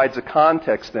that provides a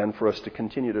context then for us to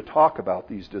continue to talk about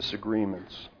these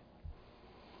disagreements.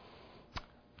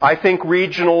 I think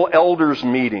regional elders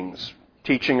meetings,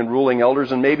 teaching and ruling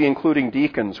elders, and maybe including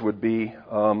deacons, would be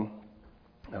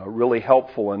really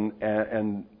helpful.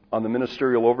 And on the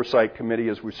Ministerial Oversight Committee,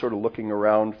 as we're sort of looking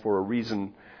around for a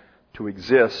reason to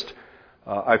exist,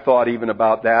 I thought even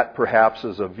about that perhaps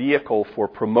as a vehicle for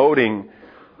promoting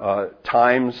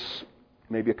times,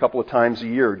 maybe a couple of times a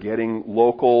year, getting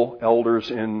local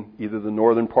elders in either the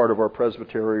northern part of our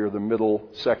presbytery or the middle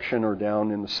section or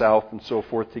down in the south and so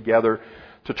forth together,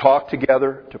 to talk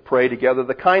together, to pray together,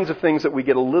 the kinds of things that we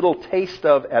get a little taste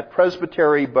of at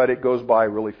presbytery, but it goes by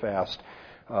really fast.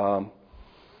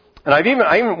 And I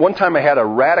even one time I had a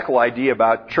radical idea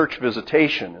about church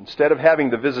visitation. Instead of having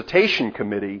the visitation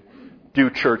committee do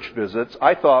church visits,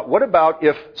 I thought, what about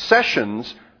if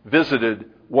sessions visited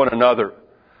one another?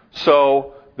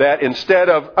 So that instead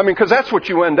of, because that's what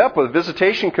you end up with.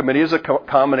 Visitation committee is a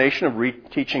combination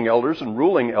of teaching elders and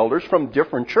ruling elders from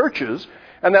different churches,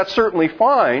 and that's certainly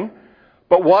fine.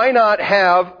 But why not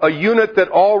have a unit that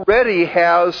already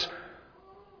has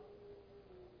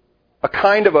a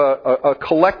kind of a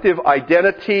collective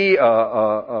identity,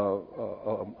 a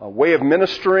way of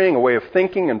ministering, a way of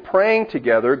thinking and praying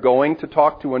together, going to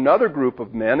talk to another group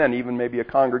of men and even maybe a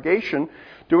congregation,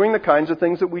 doing the kinds of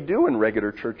things that we do in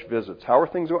regular church visits. How are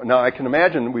things going? Now, I can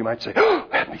imagine we might say,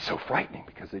 that'd be so frightening,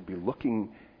 because they'd be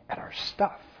looking at our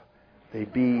stuff.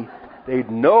 They'd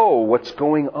know what's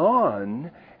going on,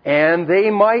 and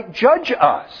they might judge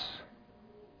us.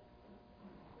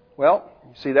 Well,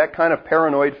 you see, that kind of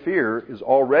paranoid fear is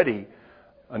already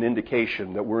an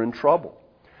indication that we're in trouble.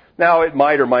 Now, it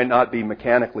might or might not be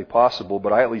mechanically possible,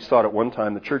 but I at least thought at one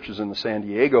time the churches in the San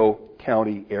Diego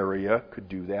County area could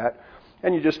do that.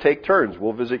 And you just take turns.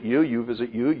 We'll visit you, you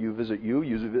visit you, you visit you,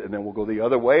 and then we'll go the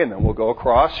other way, and then we'll go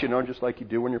across, just like you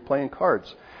do when you're playing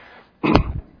cards.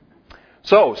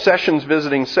 So, sessions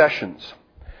visiting sessions.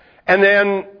 And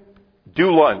then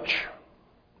do lunch.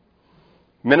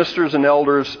 Ministers and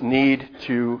elders need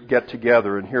to get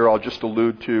together, and here I'll just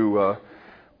allude to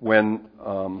when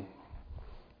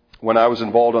I was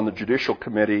involved on the Judicial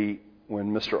Committee,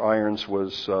 when Mr. Irons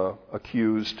was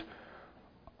accused.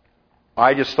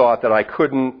 I just thought that I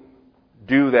couldn't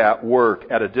do that work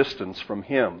at a distance from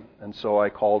him, and so I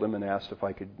called him and asked if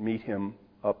I could meet him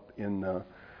up in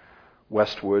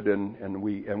Westwood, and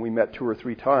we met 2 or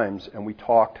 3 times, and we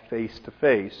talked face to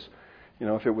face. You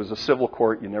know, if it was a civil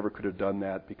court, you never could have done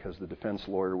that because the defense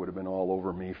lawyer would have been all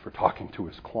over me for talking to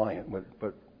his client.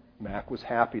 But Mac was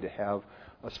happy to have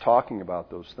us talking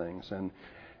about those things,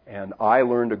 and I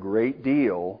learned a great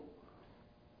deal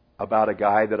about a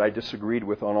guy that I disagreed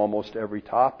with on almost every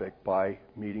topic by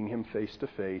meeting him face to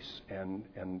face and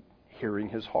hearing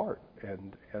his heart.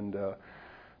 And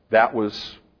that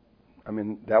was, I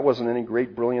mean, that wasn't any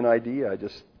great brilliant idea.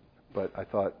 But I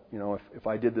thought, you know, if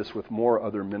I did this with more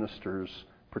other ministers,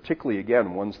 particularly,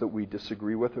 again, ones that we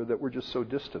disagree with or that we're just so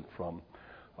distant from,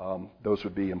 those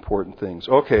would be important things.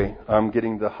 Okay, I'm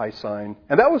getting the high sign.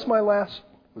 And that was my last.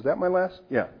 Was that my last?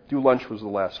 Yeah, do lunch was the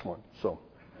last one. So.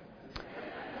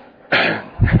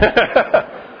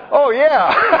 Oh,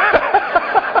 yeah.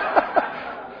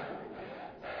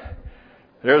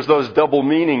 There's those double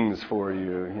meanings for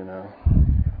you, you know.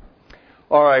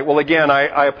 All right, well, again,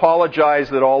 I apologize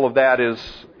that all of that is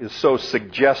so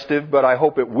suggestive, but I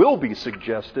hope it will be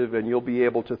suggestive and you'll be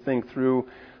able to think through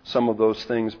some of those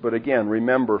things. But again,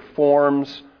 remember,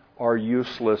 forms are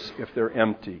useless if they're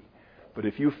empty. But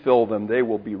if you fill them, they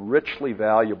will be richly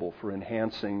valuable for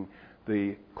enhancing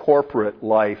the corporate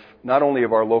life, not only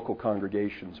of our local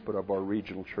congregations, but of our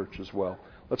regional church as well.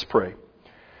 Let's pray.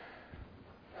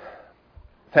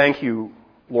 Thank you,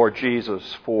 Lord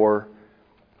Jesus, for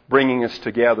bringing us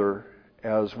together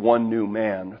as one new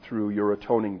man through your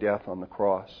atoning death on the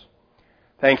cross.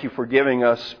 Thank you for giving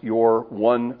us your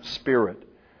one Spirit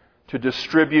to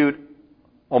distribute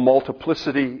a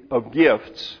multiplicity of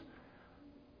gifts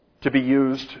to be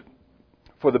used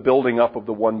for the building up of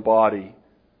the one body,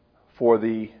 for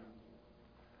the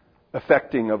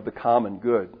effecting of the common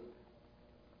good.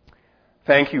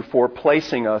 Thank you for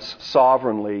placing us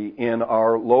sovereignly in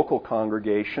our local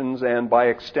congregations and by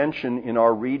extension in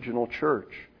our regional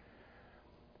church.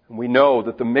 And we know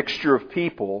that the mixture of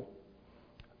people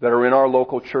that are in our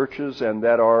local churches and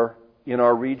that are in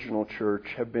our regional church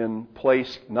have been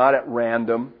placed not at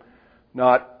random,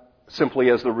 not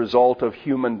simply as the result of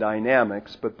human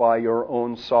dynamics, but by your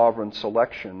own sovereign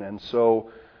selection. And so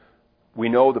we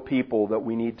know the people that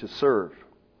we need to serve.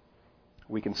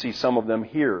 We can see some of them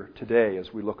here today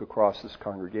as we look across this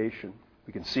congregation.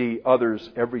 We can see others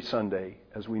every Sunday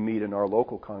as we meet in our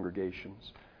local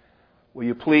congregations. Will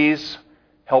you please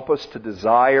help us to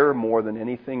desire more than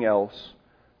anything else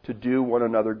to do one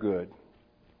another good,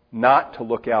 not to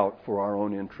look out for our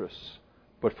own interests,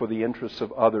 but for the interests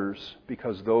of others,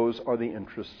 because those are the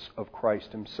interests of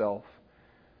Christ Himself.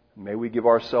 May we give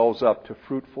ourselves up to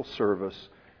fruitful service,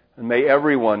 and may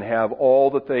everyone have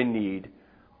all that they need,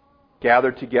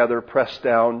 gathered together, pressed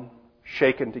down,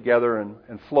 shaken together,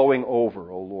 and flowing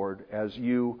over, O Lord, as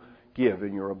you give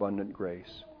in your abundant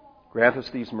grace. Grant us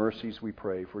these mercies, we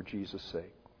pray, for Jesus'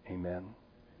 sake. Amen.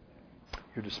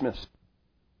 You're dismissed.